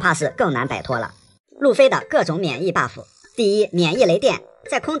恐怕是更难摆脱了。路飞的各种免疫 buff， 第一，免疫雷电，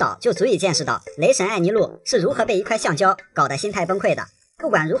在空岛就足以见识到雷神艾尼路是如何被一块橡胶搞得心态崩溃的。不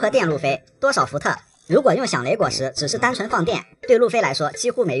管如何电路飞，多少伏特，如果用响雷果实只是单纯放电，对路飞来说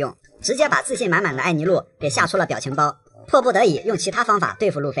几乎没用，直接把自信满满的艾尼路给吓出了表情包，迫不得已用其他方法对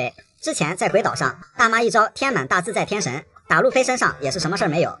付路飞。之前在鬼岛上，大妈一招天满大自在天神打路飞身上也是什么事儿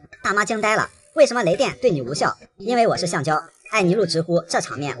没有，大妈惊呆了，为什么雷电对你无效？因为我是橡胶。艾尼路直呼这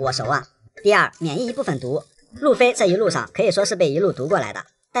场面我熟啊。第二，免疫一部分毒，路飞这一路上可以说是被一路毒过来的，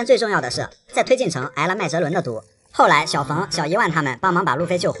但最重要的是在推进城挨了麦哲伦的毒。后来小冯、小伊万他们帮忙把路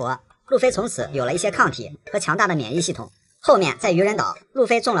飞救活，路飞从此有了一些抗体和强大的免疫系统。后面在愚人岛，路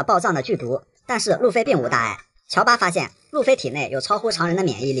飞中了暴藏的剧毒，但是路飞并无大碍。乔巴发现路飞体内有超乎常人的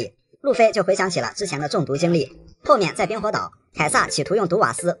免疫力，路飞就回想起了之前的中毒经历。后面在冰火岛，凯撒企图用毒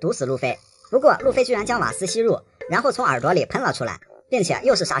瓦斯毒死路飞，不过路飞居然将瓦斯吸入，然后从耳朵里喷了出来，并且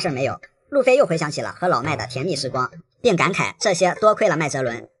又是啥事没有。路飞又回想起了和老麦的甜蜜时光，并感慨这些多亏了麦哲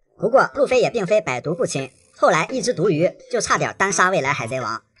伦。不过路飞也并非百毒不侵，后来一只毒鱼就差点单杀未来海贼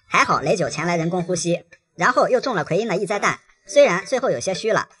王，还好雷九前来人工呼吸，然后又中了奎因的异灾弹，虽然最后有些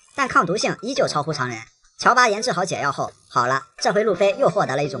虚了，但抗毒性依旧超乎常人。乔巴研制好解药后，好了，这回路飞又获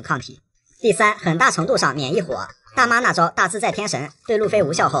得了一种抗体。第三，很大程度上免疫火，大妈那招大自在天神对路飞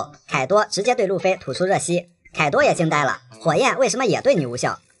无效后，凯多直接对路飞吐出热吸，凯多也惊呆了，火焰为什么也对你无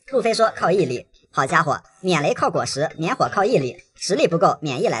效？路飞说靠毅力，好家伙，免雷靠果实，免火靠毅力，实力不够，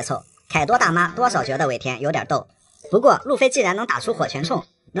免疫来凑。凯多大妈多少觉得尾田有点逗。不过路飞既然能打出火拳冲，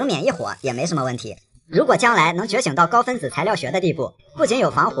能免疫火也没什么问题。如果将来能觉醒到高分子材料学的地步，不仅有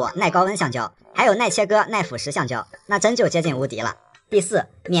防火耐高温橡胶，还有耐切割耐腐蚀橡胶，那真就接近无敌了。第四，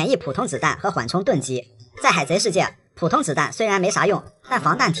免疫普通子弹和缓冲盾击。在海贼世界，普通子弹虽然没啥用，但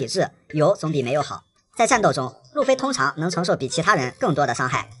防弹体质有总比没有好。在战斗中，路飞通常能承受比其他人更多的伤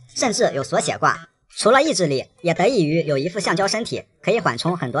害，甚至有锁血挂，除了意志力，也得益于有一副橡胶身体，可以缓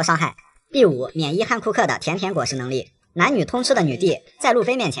冲很多伤害。第五，免疫汉库克的甜甜果实能力。男女通吃的女帝在路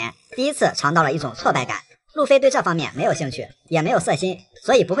飞面前第一次尝到了一种挫败感，路飞对这方面没有兴趣，也没有色心，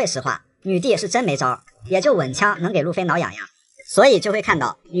所以不会实话，女帝是真没招，也就稳枪能给路飞挠痒痒，所以就会看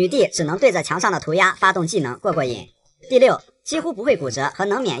到女帝只能对着墙上的涂鸦发动技能过过瘾。第六，几乎不会骨折和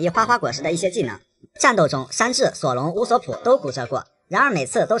能免疫花花果实的一些技能。战斗中山治、索隆、乌索普都骨折过，然而每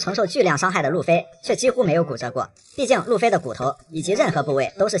次都承受巨量伤害的路飞却几乎没有骨折过，毕竟路飞的骨头以及任何部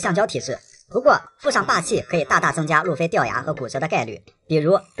位都是橡胶体质。不过附上霸气可以大大增加路飞掉牙和骨折的概率，比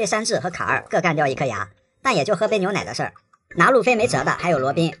如被山治和卡尔各干掉一颗牙，但也就喝杯牛奶的事儿。拿路飞没辙的还有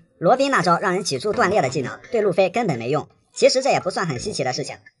罗宾，罗宾那招让人脊柱断裂的技能对路飞根本没用，其实这也不算很稀奇的事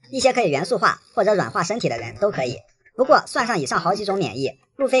情，一些可以元素化或者软化身体的人都可以。不过算上以上好几种免疫，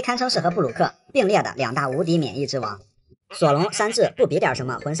路飞堪称是和布鲁克并列的两大无敌免疫之王。索隆、山治不比点什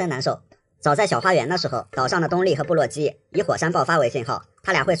么浑身难受。早在小花园的时候，岛上的东丽和部落基以火山爆发为信号，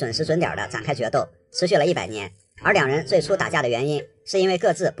他俩会准时准点的展开决斗，持续了100年。而两人最初打架的原因是因为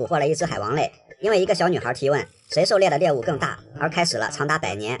各自捕获了一只海王类，因为一个小女孩提问谁狩猎的猎物更大，而开始了长达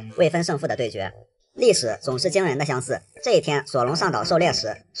100年未分胜负的对决。历史总是惊人的相似，这一天索隆上岛狩猎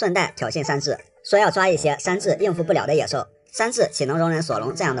时，顺带挑衅山治，说要抓一些山治应付不了的野兽，山治岂能容忍索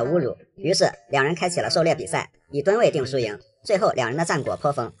隆这样的侮辱，于是两人开启了狩猎比赛，以吨位定输赢，最后两人的战果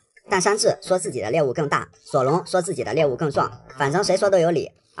颇丰。但山治说自己的猎物更大，索隆说自己的猎物更壮，反正谁说都有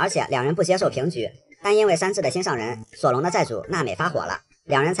理。而且两人不接受平局，但因为山治的心上人索隆的债主娜美发火了，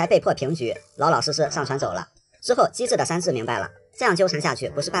两人才被迫平局，老老实实上船走了。之后机智的山治明白了，这样纠缠下去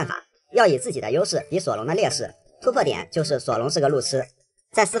不是办法，要以自己的优势比索隆的劣势，突破点就是索隆是个路痴。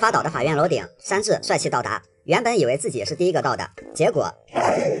在司法岛的法院楼顶，山治帅气到达，原本以为自己是第一个到的，结果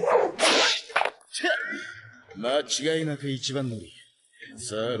間違いなく一番乗り。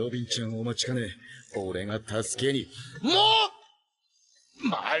さあロビンちゃんお待ちかね、俺が助けに。もう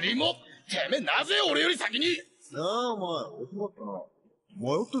マリモ、てめえなぜ俺より先に。なあお前遅かったな。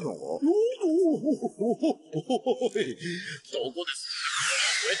迷ってたのか。おい、どこです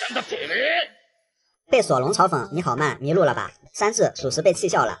増えたんだてめえ。被索隆嘲讽你好慢，迷路了吧？山治属实被气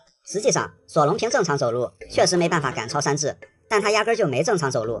笑了。实际上，索隆凭正常走路确实没办法赶超山治，但他压根就没正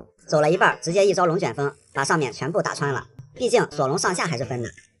常走路，走了一半，直接一招龙卷风把上面全部打穿了。毕竟索隆上下还是分的，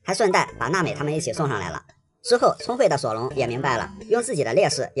还顺带把娜美他们一起送上来了。之后，聪慧的索隆也明白了，用自己的劣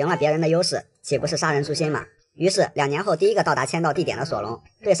势赢了别人的优势，岂不是杀人诛心吗？于是2年后第一个到达签到地点的索隆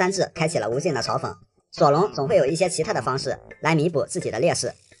对山治开启了无尽的嘲讽。索隆总会有一些其他的方式来弥补自己的劣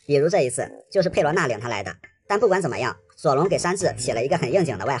势，比如这一次就是佩罗娜领他来的。但不管怎么样，索隆给山治起了一个很应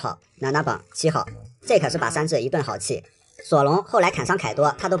景的外号——娜娜榜7号，这可是把山治一顿好气。索隆后来砍伤凯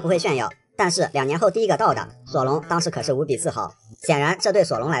多他都不会炫耀，但是2年后第一个到的索隆当时可是无比自豪。显然这对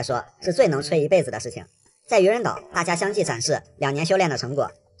索隆来说是最能吹一辈子的事情。在愚人岛，大家相继展示2年修炼的成果，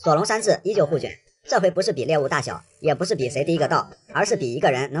索隆山治依旧互卷。这回不是比猎物大小，也不是比谁第一个到，而是比一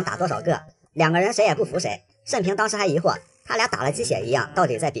个人能打多少个。2个人谁也不服谁。慎平当时还疑惑，他俩打了鸡血一样，到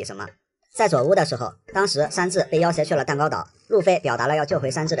底在比什么？在左屋的时候，当时山治被要挟去了蛋糕岛，路飞表达了要救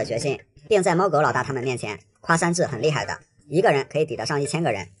回山治的决心，并在猫狗老大他们面前夸山治很厉害的，一个人可以抵得上1000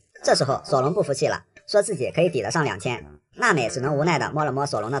个人。这时候索隆不服气了，说自己可以抵得上2000。娜美只能无奈地摸了摸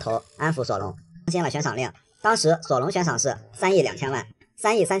索隆的头，安抚索隆。更新了悬赏令，当时索隆悬赏是3亿2000万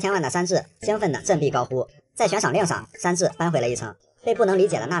，3亿3000万的山治兴奋地振臂高呼。在悬赏令上，山治扳回了一城，被不能理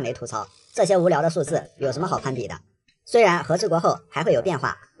解的娜美吐槽，这些无聊的数字有什么好攀比的？虽然和治国后还会有变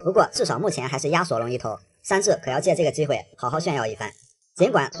化，不过至少目前还是压索隆一头，山治可要借这个机会好好炫耀一番。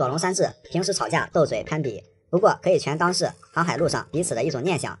尽管索隆山治平时吵架斗嘴攀比，不过可以全当是航海路上彼此的一种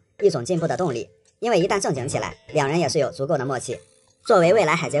念想，一种进步的动力，因为一旦正经起来，两人也是有足够的默契。作为未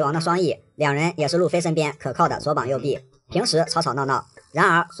来海贼王的双翼，两人也是路飞身边可靠的左膀右臂，平时吵吵闹闹。然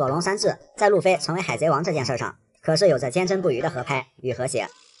而索隆山治在路飞成为海贼王这件事上可是有着坚贞不渝的合拍与和谐。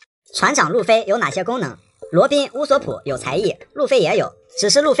船长路飞有哪些功能？罗宾、乌索普有才艺，路飞也有，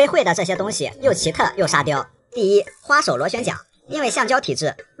只是路飞会的这些东西又奇特又沙雕。第一，花手螺旋桨，因为橡胶体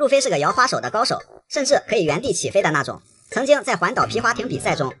质，路飞是个摇花手的高手，甚至可以原地起飞的那种。曾经在环岛皮划艇比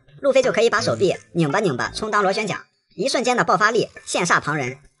赛中，路飞就可以把手臂拧巴拧巴充当螺旋桨，一瞬间的爆发力羡煞旁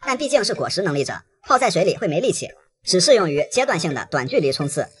人。但毕竟是果实能力者，泡在水里会没力气，只适用于阶段性的短距离冲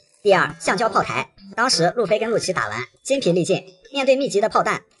刺。第二，橡胶炮台，当时路飞跟陆奇打完筋疲力尽，面对密集的炮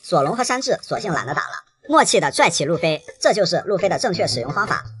弹，索隆和山治索性懒得打了，默契的拽起路飞，这就是路飞的正确使用方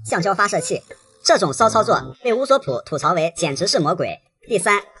法——橡胶发射器。这种骚操作被乌索普吐槽为简直是魔鬼。第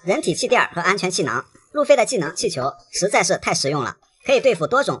三，人体气垫和安全气囊，路飞的技能气球实在是太实用了，可以对付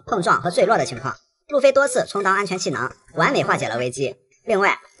多种碰撞和坠落的情况。路飞多次充当安全气囊，完美化解了危机。另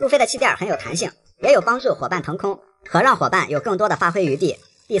外，路飞的气垫很有弹性，也有帮助伙伴腾空和让伙伴有更多的发挥余地。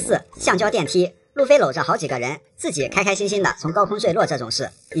第四，橡胶电梯，路飞搂着好几个人，自己开开心心的从高空坠落这种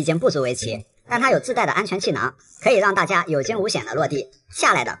事已经不足为奇，但他有自带的安全气囊，可以让大家有惊无险的落地，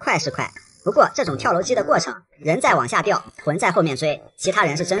下来的快是快。不过这种跳楼机的过程，人在往下掉，魂在后面追，其他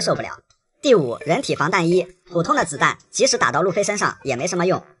人是真受不了。第五，人体防弹衣，普通的子弹即使打到路飞身上也没什么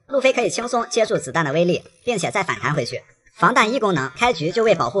用，路飞可以轻松接住子弹的威力，并且再反弹回去。防弹衣功能开局就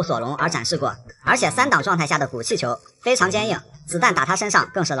为保护索隆而展示过，而且3档状态下的鼓气球非常坚硬，子弹打他身上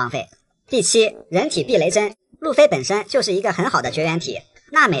更是浪费。第七，人体避雷针，路飞本身就是一个很好的绝缘体，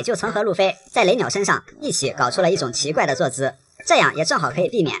娜美就曾和路飞在雷鸟身上一起搞出了一种奇怪的坐姿，这样也正好可以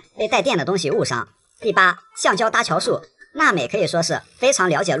避免被带电的东西误伤。第八，橡胶搭桥术，娜美可以说是非常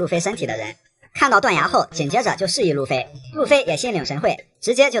了解路飞身体的人，看到断崖后紧接着就示意路飞，路飞也心领神会，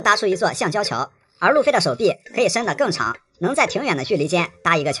直接就搭出一座橡胶桥，而路飞的手臂可以伸得更长，能在挺远的距离间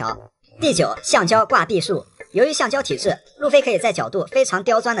搭一个桥。第九，橡胶挂臂术，由于橡胶体质，路飞可以在角度非常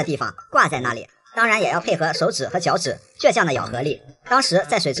刁钻的地方挂在那里，当然也要配合手指和脚趾倔强的咬合力。当时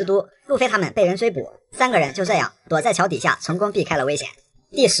在水之都，路飞他们被人追捕，3个人就这样躲在桥底下成功避开了危险。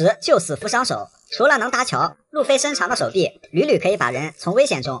第十，救死扶伤手，除了能搭桥，路飞伸长的手臂屡屡可以把人从危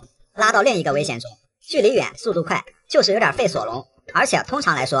险中拉到另一个危险中，距离远速度快，就是有点费索隆，而且通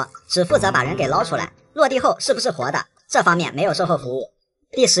常来说只负责把人给捞出来，落地后是不是活的这方面没有售后服务。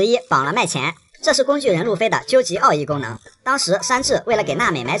第11，绑了卖钱。这是工具人路飞的究极奥义功能。当时山治为了给娜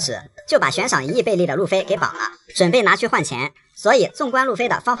美买纸，就把悬赏1亿贝利的路飞给绑了，准备拿去换钱。所以纵观路飞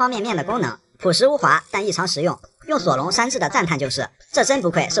的方方面面的功能，朴实无华，但异常实用。用索隆山治的赞叹就是：这真不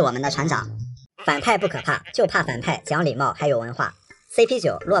愧是我们的船长。反派不可怕，就怕反派讲礼貌还有文化。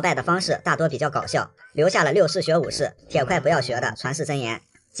CP9 落败的方式大多比较搞笑，留下了6式学5式，铁块不要学的传世箴言。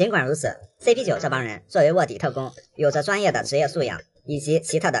尽管如此 ，CP9 这帮人作为卧底特工，有着专业的职业素养以及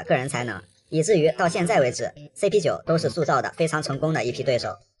奇特的个人才能，以至于到现在为止 ，CP9 都是塑造的非常成功的一批对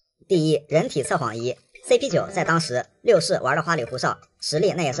手。第一，人体测谎仪。CP9 在当时6式玩的花里胡哨，实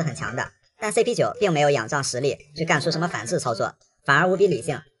力那也是很强的。但 CP9 并没有仰仗实力去干出什么反制操作，反而无比理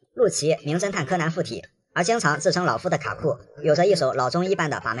性。陆琪名侦探柯南附体，而经常自称老夫的卡库有着一手老中医般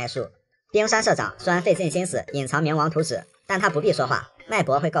的把脉术。冰山社长虽然费尽心思隐藏冥王图纸，但他不必说话，脉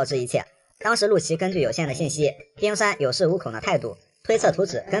搏会告知一切。当时陆琪根据有限的信息，冰山有恃无恐的态度，推测图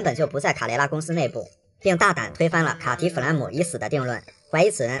纸根本就不在卡雷拉公司内部，并大胆推翻了卡提弗兰姆已死的定论，怀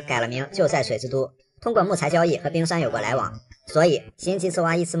疑此人改了名就在水之都，通过木材交易和冰山有过来往。所以新吉斯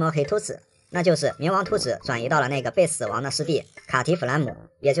瓦伊斯摩黑图纸，那就是冥王图纸转移到了那个被死亡的师弟卡提弗兰姆，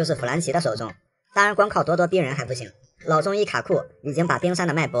也就是弗兰奇的手中。当然光靠咄咄逼人还不行，老中医卡库已经把冰山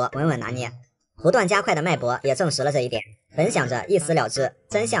的脉搏稳稳拿捏，不断加快的脉搏也证实了这一点。本想着一死了之，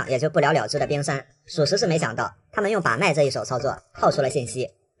真相也就不了了之的冰山，属实是没想到他们用把脉这一手操作套出了信息。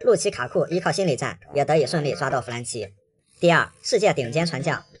陆琪卡库依靠心理战也得以顺利抓到弗兰奇。第二，世界顶尖船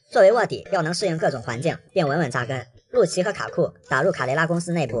将，作为卧底要能适应各种环境并稳稳扎根。陆琪和卡库打入卡雷拉公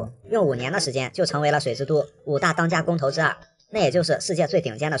司内部，用5年的时间就成为了水之都5大当家工头之2，那也就是世界最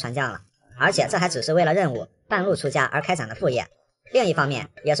顶尖的船将了。而且这还只是为了任务半路出家而开展的副业，另一方面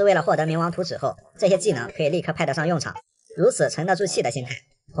也是为了获得冥王图纸后，这些技能可以立刻派得上用场，如此沉得住气的心态，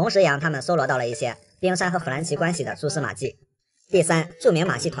同时也让他们搜罗到了一些冰山和弗兰奇关系的蛛丝马迹。第三，著名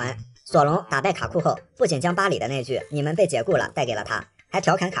马戏团。索隆打败卡库后，不仅将巴里的那句“你们被解雇了”带给了他，还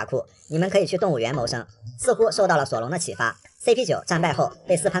调侃卡库“你们可以去动物园谋生”，似乎受到了索隆的启发。CP9 战败后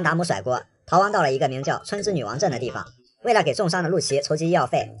被斯潘达姆甩锅，逃亡到了一个名叫春之女王镇的地方。为了给重伤的陆琪筹集医药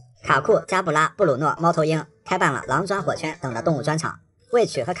费，卡库、加布拉、布鲁诺、猫头鹰开办了狼专火圈等的动物专场，卫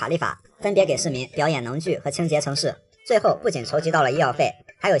曲和卡利法分别给市民表演农具和清洁城市。最后不仅筹集到了医药费，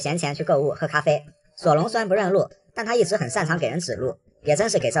还有闲钱去购物喝咖啡。索隆虽然不认路，但他一直很擅长给人指路，也真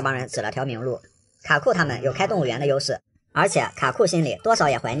是给这帮人指了条明路。卡库他们有开动物园的优势，而且卡库心里多少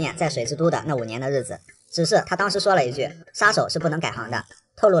也怀念在水之都的那5年的日子，只是他当时说了一句杀手是不能改行的，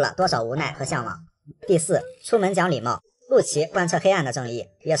透露了多少无奈和向往。第四，出门讲礼貌。陆琪贯彻黑暗的正义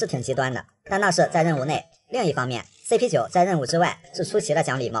也是挺极端的，但那是在任务内。另一方面 CP9 在任务之外是出奇的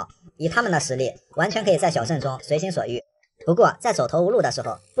讲礼貌，以他们的实力完全可以在小镇中随心所欲。不过在走投无路的时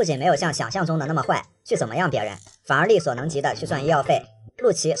候，不仅没有像想象中的那么坏去怎么样别人，反而力所能及的去赚医药费。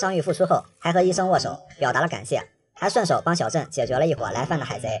陆琪伤愈复出后还和医生握手表达了感谢，还顺手帮小镇解决了一伙来犯的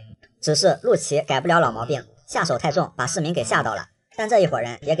海贼。只是陆琪改不了老毛病，下手太重把市民给吓到了，但这一伙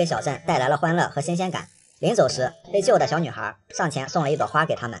人也给小镇带来了欢乐和新鲜感。临走时被救的小女孩上前送了一朵花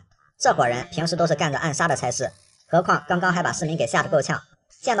给他们。这伙人平时都是干着暗杀的差事，何况刚刚还把市民给吓得够呛，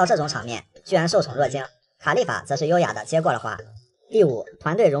见到这种场面居然受宠若惊。卡利法则是优雅的接过了花。第五，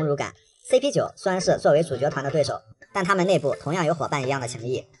团队荣辱感。 CP9 虽然是作为主角团的对手，但他们内部同样有伙伴一样的情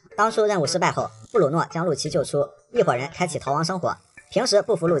谊。当初任务失败后，布鲁诺将陆琪救出，一伙人开启逃亡生活。平时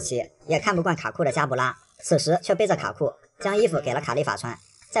不服陆琪也看不惯卡库的加布拉，此时却背着卡库将衣服给了卡利法穿。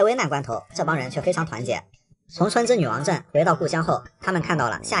在危难关头，这帮人却非常团结。从春之女王镇回到故乡后，他们看到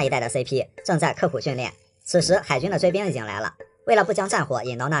了下一代的 CP 正在刻苦训练。此时海军的追兵已经来了，为了不将战火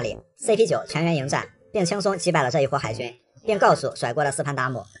引到那里， CP9 全员迎战，并轻松击败了这一伙海军，并告诉甩锅的斯潘达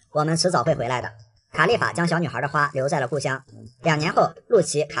姆，我们迟早会回来的。卡利法将小女孩的花留在了故乡。2年后，陆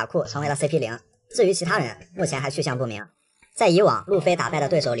琪、卡库成为了 CP0， 至于其他人目前还去向不明。在以往路飞打败的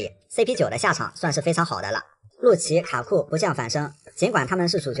对手里， CP9 的下场算是非常好的了。陆琪、卡库不降反升，尽管他们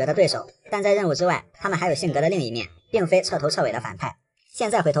是主角的对手，但在任务之外，他们还有性格的另一面，并非彻头彻尾的反派。现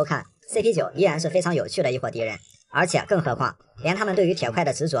在回头看， CP9 依然是非常有趣的一伙敌人，而且更何况，连他们对于铁块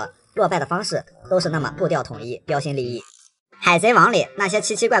的执着、落败的方式都是那么步调统一、标新立异。海贼王里那些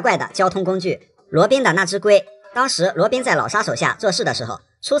奇奇怪怪的交通工具，罗宾的那只龟，当时罗宾在老沙手下做事的时候，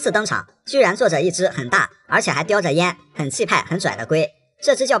初次登场，居然坐着一只很大，而且还叼着烟，很气派、很拽的龟。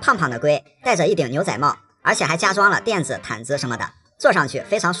这只叫胖胖的龟，戴着一顶牛仔帽，而且还加装了垫子、毯子什么的，坐上去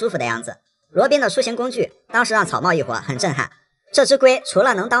非常舒服的样子。罗宾的出行工具当时让草帽一伙很震撼，这只龟除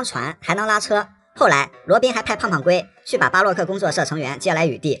了能当船，还能拉车。后来罗宾还派胖胖龟去把巴洛克工作社成员接来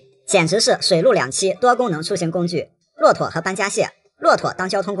雨地，简直是水陆两栖多功能出行工具。骆驼和搬家蟹，骆驼当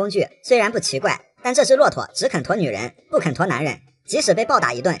交通工具虽然不奇怪，但这只骆驼只肯驮女人，不肯驮男人，即使被暴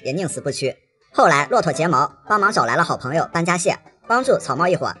打一顿也宁死不屈。后来骆驼睫毛帮忙找来了好朋友班加谢，帮助草帽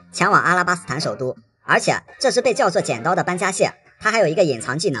一伙前往阿拉巴斯坦首都。而且这只被叫做剪刀的班加谢，他还有一个隐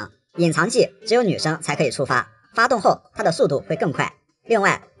藏技能，隐藏技只有女生才可以触发，发动后它的速度会更快。另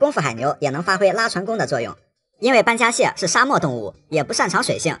外功夫海牛也能发挥拉船功的作用，因为班加谢是沙漠动物，也不擅长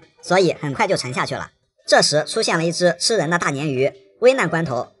水性，所以很快就沉下去了。这时出现了一只吃人的大鲶鱼，危难关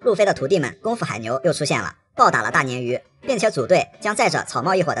头路飞的徒弟们功夫海牛又出现了，暴打了大鲶鱼，并且组队将载着草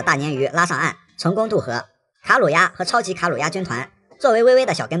帽一伙的大鲶鱼拉上岸，成功渡河。卡鲁亚和超级卡鲁亚军团作为微微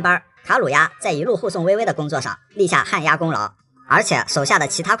的小跟班，卡鲁亚在一路护送微微的工作上立下旱鸭功劳，而且手下的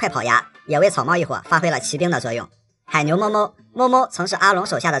其他快跑鸭也为草帽一伙发挥了骑兵的作用。海牛哞哞曾是阿龙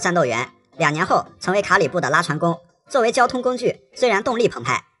手下的战斗员，2年后成为卡里布的拉船工。作为交通工具，虽然动力澎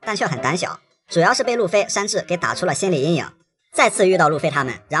湃，但却很胆小，主要是被路飞山治给打出了心理阴影。再次遇到路飞他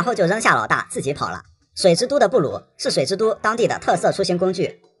们，然后就扔下老大自己跑了。水之都的布鲁是水之都当地的特色出行工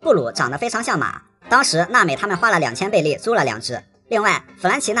具，布鲁长得非常像马，当时娜美他们花了2000贝利租了2只。另外弗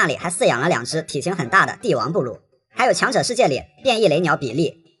兰奇那里还饲养了2只体型很大的帝王布鲁，还有强者世界里变异雷鸟比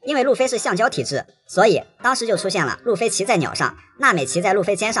利。因为路飞是橡胶体质，所以当时就出现了路飞骑在鸟上，娜美骑在路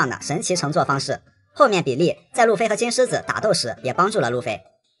飞肩上的神奇乘坐方式。后面比利在路飞和金狮子打斗时也帮助了路飞。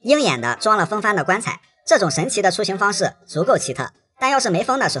鹰眼的装了风帆的棺材，这种神奇的出行方式足够奇特，但要是没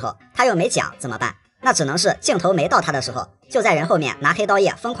风的时候他又没桨怎么办？那只能是镜头没到他的时候就在人后面拿黑刀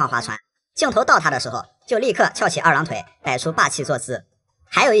叶疯狂划船，镜头到他的时候就立刻翘起2郎腿摆出霸气坐姿。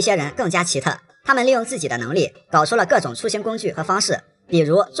还有一些人更加奇特，他们利用自己的能力搞出了各种出行工具和方式，比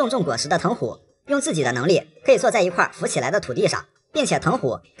如种果实的藤虎，用自己的能力可以坐在一块浮起来的土地上，并且藤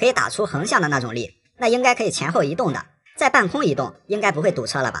虎可以打出横向的那种力，那应该可以前后移动的，在半空移动应该不会堵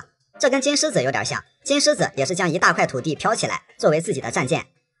车了吧？这跟金狮子有点像，金狮子也是将一大块土地飘起来作为自己的战舰。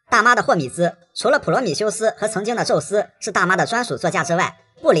大妈的霍米兹除了普罗米修斯和曾经的宙斯是大妈的专属座驾之外，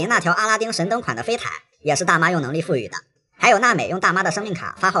布林那条阿拉丁神灯款的飞毯也是大妈用能力赋予的。还有娜美用大妈的生命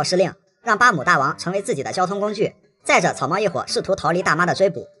卡发号施令，让巴姆大王成为自己的交通工具，载着草帽一伙试图逃离大妈的追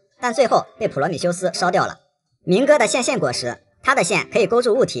捕，但最后被普罗米修斯烧掉了。明哥的线果实，他的线可以勾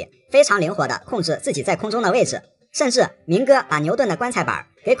住物体，非常灵活地控制自己在空中的位置，甚至明哥把牛顿的棺材板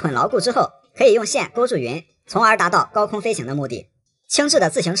给捆牢固之后，可以用线勾住云，从而达到高空飞行的目的。青雉的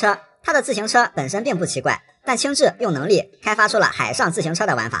自行车，他的自行车本身并不奇怪，但青雉用能力开发出了海上自行车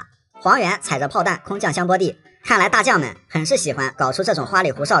的玩法。黄猿踩着炮弹空降香波地，看来大将们很是喜欢搞出这种花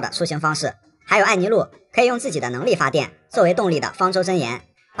里胡哨的出行方式。还有艾尼路可以用自己的能力发电作为动力的方舟箴言，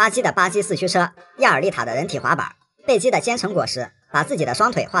巴基的巴基四驱车，亚尔丽塔的人体滑板，贝基的坚城果实把自己的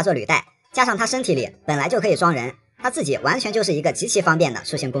双腿化作履带，加上他身体里本来就可以装人，他自己完全就是一个极其方便的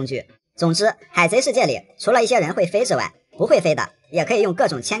出行工具。总之海贼世界里除了一些人会飞之外，不会飞的也可以用各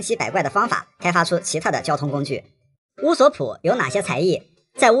种千奇百怪的方法开发出奇特的交通工具。乌索普有哪些才艺？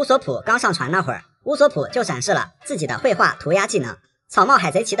在乌索普刚上船那会儿，乌索普就展示了自己的绘画涂鸦技能。草帽海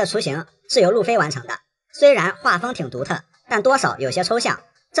贼旗的雏形是由路飞完成的，虽然画风挺独特，但多少有些抽象。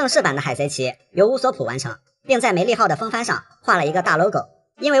正式版的海贼旗由乌索普完成，并在梅利号的风帆上画了一个大 logo。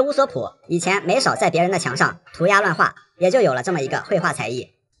因为乌索普以前没少在别人的墙上涂鸦乱画，也就有了这么一个绘画才艺，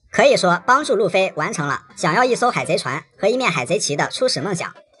可以说帮助路飞完成了想要一艘海贼船和一面海贼旗的初始梦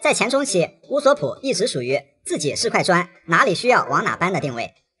想。在前中期，乌索普一直属于自己是块砖，哪里需要往哪搬的定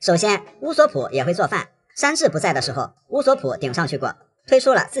位。首先乌索普也会做饭，山治不在的时候，乌索普顶上去过，推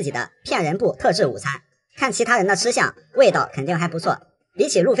出了自己的骗人部特制午餐。看其他人的吃相，味道肯定还不错。比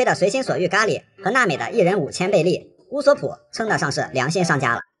起路飞的随心所欲咖喱和娜美的1人5000贝利，乌索普称得上是良心商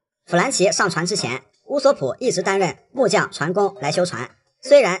家了。弗兰奇上船之前，乌索普一直担任木匠、船工来修船，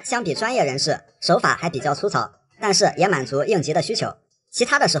虽然相比专业人士手法还比较粗糙，但是也满足应急的需求。其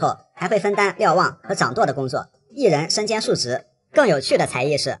他的时候还会分担瞭望和掌舵的工作，一人身兼数职。更有趣的才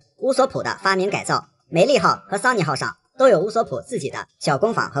艺是乌索普的发明改造，梅利号和桑尼号上都有乌索普自己的小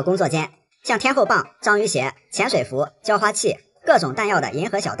工坊和工作间，像天后棒、章鱼鞋、潜水服、浇花器、各种弹药的银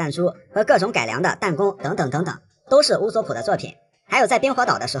河小弹珠和各种改良的弹弓等等等等，都是乌索普的作品。还有在冰火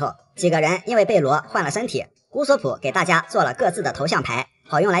岛的时候，几个人因为贝罗换了身体，乌索普给大家做了各自的头像牌，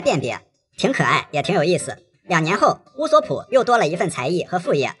好用来辨别，挺可爱也挺有意思。2年后，乌索普又多了一份才艺和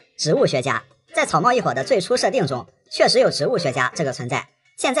副业，植物学家。在草帽一伙的最初设定中，确实有植物学家这个存在，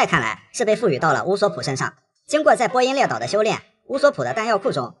现在看来是被赋予到了乌索普身上。经过在波音列岛的修炼，乌索普的弹药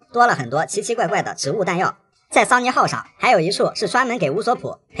库中多了很多奇奇怪怪的植物弹药。在桑尼号上还有一处是专门给乌索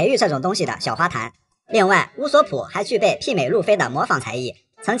普培育这种东西的小花坛。另外，乌索普还具备媲美路飞的模仿才艺，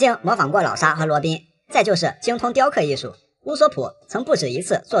曾经模仿过老沙和罗宾。再就是精通雕刻艺术，乌索普曾不止一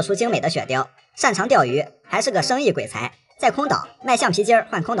次做出精美的雪雕，擅长钓鱼，还是个生意鬼才，在空岛卖橡皮筋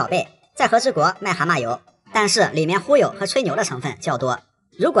换空岛贝，在和之国卖蛤蟆油。但是里面忽悠和吹牛的成分较多。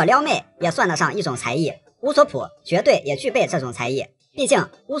如果撩妹也算得上一种才艺，乌索普绝对也具备这种才艺。毕竟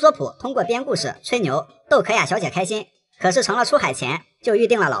乌索普通过编故事、吹牛逗可雅小姐开心，可是成了出海前就预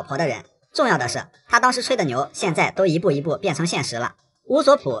定了老婆的人。重要的是，他当时吹的牛现在都一步一步变成现实了。乌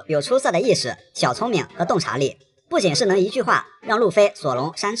索普有出色的意识、小聪明和洞察力，不仅是能一句话让路飞、索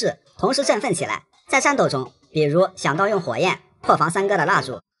隆、山治同时振奋起来，在战斗中，比如想到用火焰破防三哥的蜡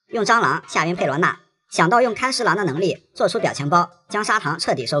烛，用蟑螂吓晕佩罗娜，想到用看食狼的能力做出表情包，将砂糖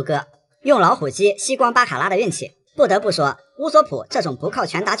彻底收割，用老虎机吸光巴卡拉的运气。不得不说，乌索普这种不靠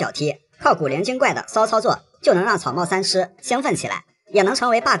拳打脚踢，靠古灵精怪的骚操作就能让草帽三吃兴奋起来，也能成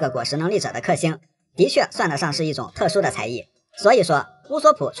为 bug 果实能力者的克星，的确算得上是一种特殊的才艺。所以说，乌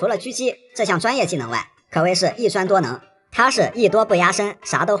索普除了狙击这项专业技能外，可谓是一专多能。他是艺多不压身，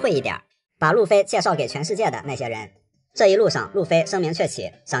啥都会一点，把路飞介绍给全世界的那些人。这一路上，路飞声名鹊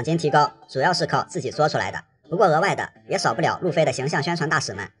起，赏金提高，主要是靠自己做出来的。不过额外的也少不了路飞的形象宣传大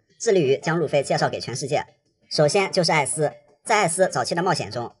使们，致力于将路飞介绍给全世界。首先就是艾斯，在艾斯早期的冒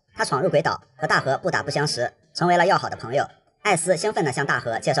险中，他闯入鬼岛，和大河不打不相识，成为了要好的朋友。艾斯兴奋地向大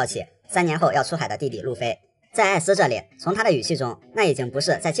河介绍起3年后要出海的弟弟路飞。在艾斯这里，从他的语气中，那已经不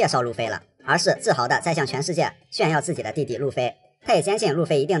是在介绍路飞了，而是自豪地在向全世界炫耀自己的弟弟路飞。他也坚信路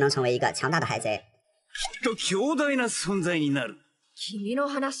飞一定能成为一个強大的海贼。きっと強大な存在になる。君の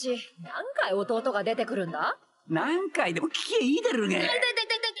話、何回弟が出てくるんだ？何回でも聞けいいだろうが。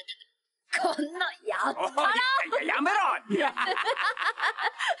こんなやったらやめろ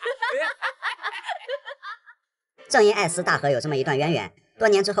正因艾斯大河有这么一段渊源，多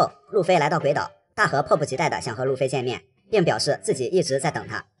年之后，路飞来到鬼岛，大河迫不及待地想和路飞见面，并表示自己一直在等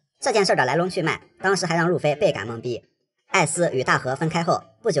他。这件事的来龙去脉，当时还让路飞倍感懵逼。艾斯与大河分开后，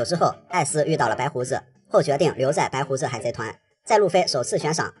不久之后，艾斯遇到了白胡子，后决定留在白胡子海贼团。在路飞首次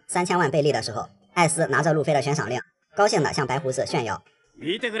悬赏3000万贝利的时候，艾斯拿着路飞的悬赏令，高兴地向白胡子炫耀。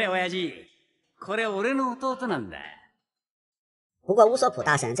見てくれ親父、これ俺の弟なんだ。不过乌索普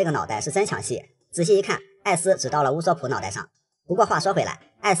大神这个脑袋是真抢戏，仔细一看，艾斯只到了乌索普脑袋上。不过话说回来，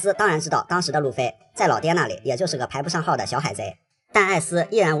艾斯当然知道当时的路飞在老爹那里也就是个排不上号的小海贼，但艾斯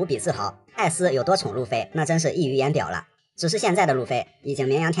依然无比自豪。艾斯有多宠路飞，那真是溢于言表了。只是现在的路飞已经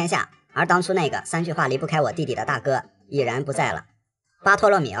名扬天下，而当初那个3句话离不开我弟弟的大哥已然不在了。巴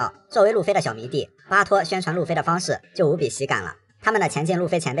托洛米奥作为路飞的小迷弟，巴托宣传路飞的方式就无比喜感了。他们的前进路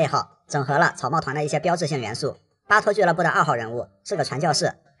飞前辈号整合了草帽团的一些标志性元素。巴托俱乐部的2号人物是个传教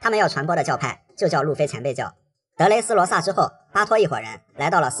士，他们要传播的教派就叫路飞前辈教。德雷斯罗萨之后，巴托一伙人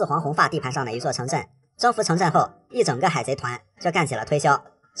来到了4皇红发地盘上的一座城镇，征服城镇后，一整个海贼团就干起了推销，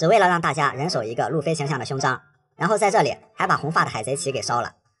只为了让大家人手一个路飞形象的胸章，然后在这里还把红发的海贼旗给烧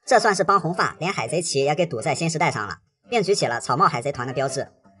了，这算是帮红发连海贼旗也给堵在新时代上了，并举起了草帽海贼团的标志。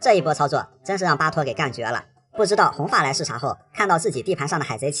这一波操作真是让巴托给干绝了。不知道红发来视察后，看到自己地盘上的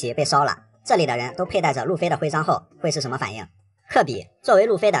海贼旗被烧了，这里的人都佩戴着路飞的徽章后会是什么反应？科比作为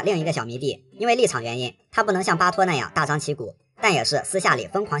路飞的另一个小迷弟，因为立场原因，他不能像巴托那样大张旗鼓，但也是私下里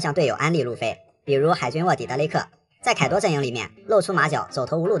疯狂向队友安利路飞。比如海军卧底德雷克，在凯多阵营里面露出马脚走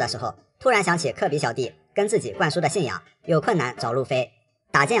投无路的时候，突然想起科比小弟跟自己灌输的信仰，有困难找路飞。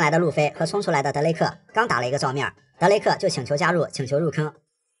打进来的路飞和冲出来的德雷克刚打了一个照面，德雷克就请求加入，请求入坑。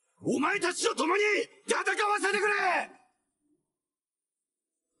お前たちと共に戦わせてくれ！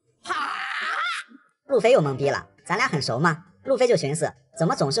路飞又懵逼了，咱俩很熟吗？路飞就寻思，怎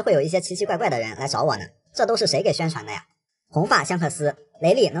么总是会有一些奇奇怪怪的人来找我呢？这都是谁给宣传的呀？红发香克斯，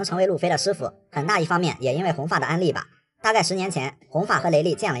雷利能成为路飞的师傅，很大一方面也因为红发的安利吧。大概10年前，红发和雷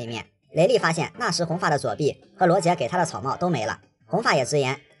利见了一面，雷利发现那时红发的左臂和罗杰给他的草帽都没了。红发也直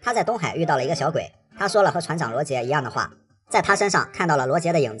言，他在东海遇到了一个小鬼，他说了和船长罗杰一样的话，在他身上看到了罗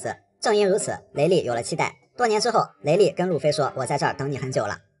杰的影子。正因如此，雷利有了期待。多年之后，雷利跟路飞说，我在这儿等你很久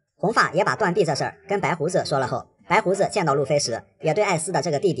了。红发也把断臂这事儿跟白胡子说了后，白胡子见到路飞时，也对艾斯的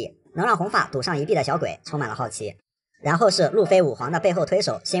这个弟弟能让红发赌上1臂的小鬼充满了好奇。然后是路飞5皇的背后推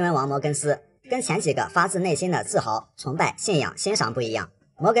手新闻王摩根斯，跟前几个发自内心的自豪、崇拜、信仰、欣赏不一样。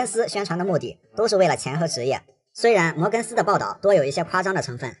摩根斯宣传的目的都是为了钱和职业，虽然摩根斯的报道多有一些夸张的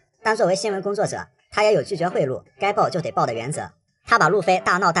成分，但作为新闻工作者，他也有拒绝贿赂、该报就得报的原则。他把路飞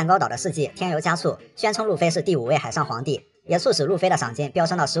大闹蛋糕岛的事迹添油加醋，宣称路飞是第5位海上皇帝，也促使路飞的赏金飙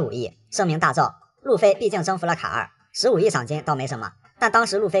升到15亿，声名大噪。路飞毕竟征服了卡尔，15亿赏金倒没什么，但当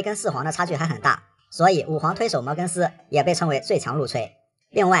时路飞跟4皇的差距还很大，所以5皇推手摩根斯也被称为最强陆吹。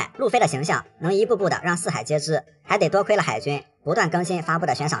另外，路飞的形象能一步步的让4海皆知，还得多亏了海军不断更新发布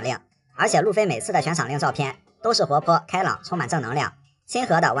的悬赏令，而且路飞每次的悬赏令照片都是活泼开朗充满正能量，亲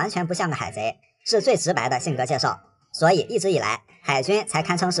和的完全不像个海贼，是最直白的性格介绍。所以一直以来，海军才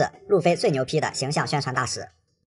堪称是路飞最牛批的形象宣传大使。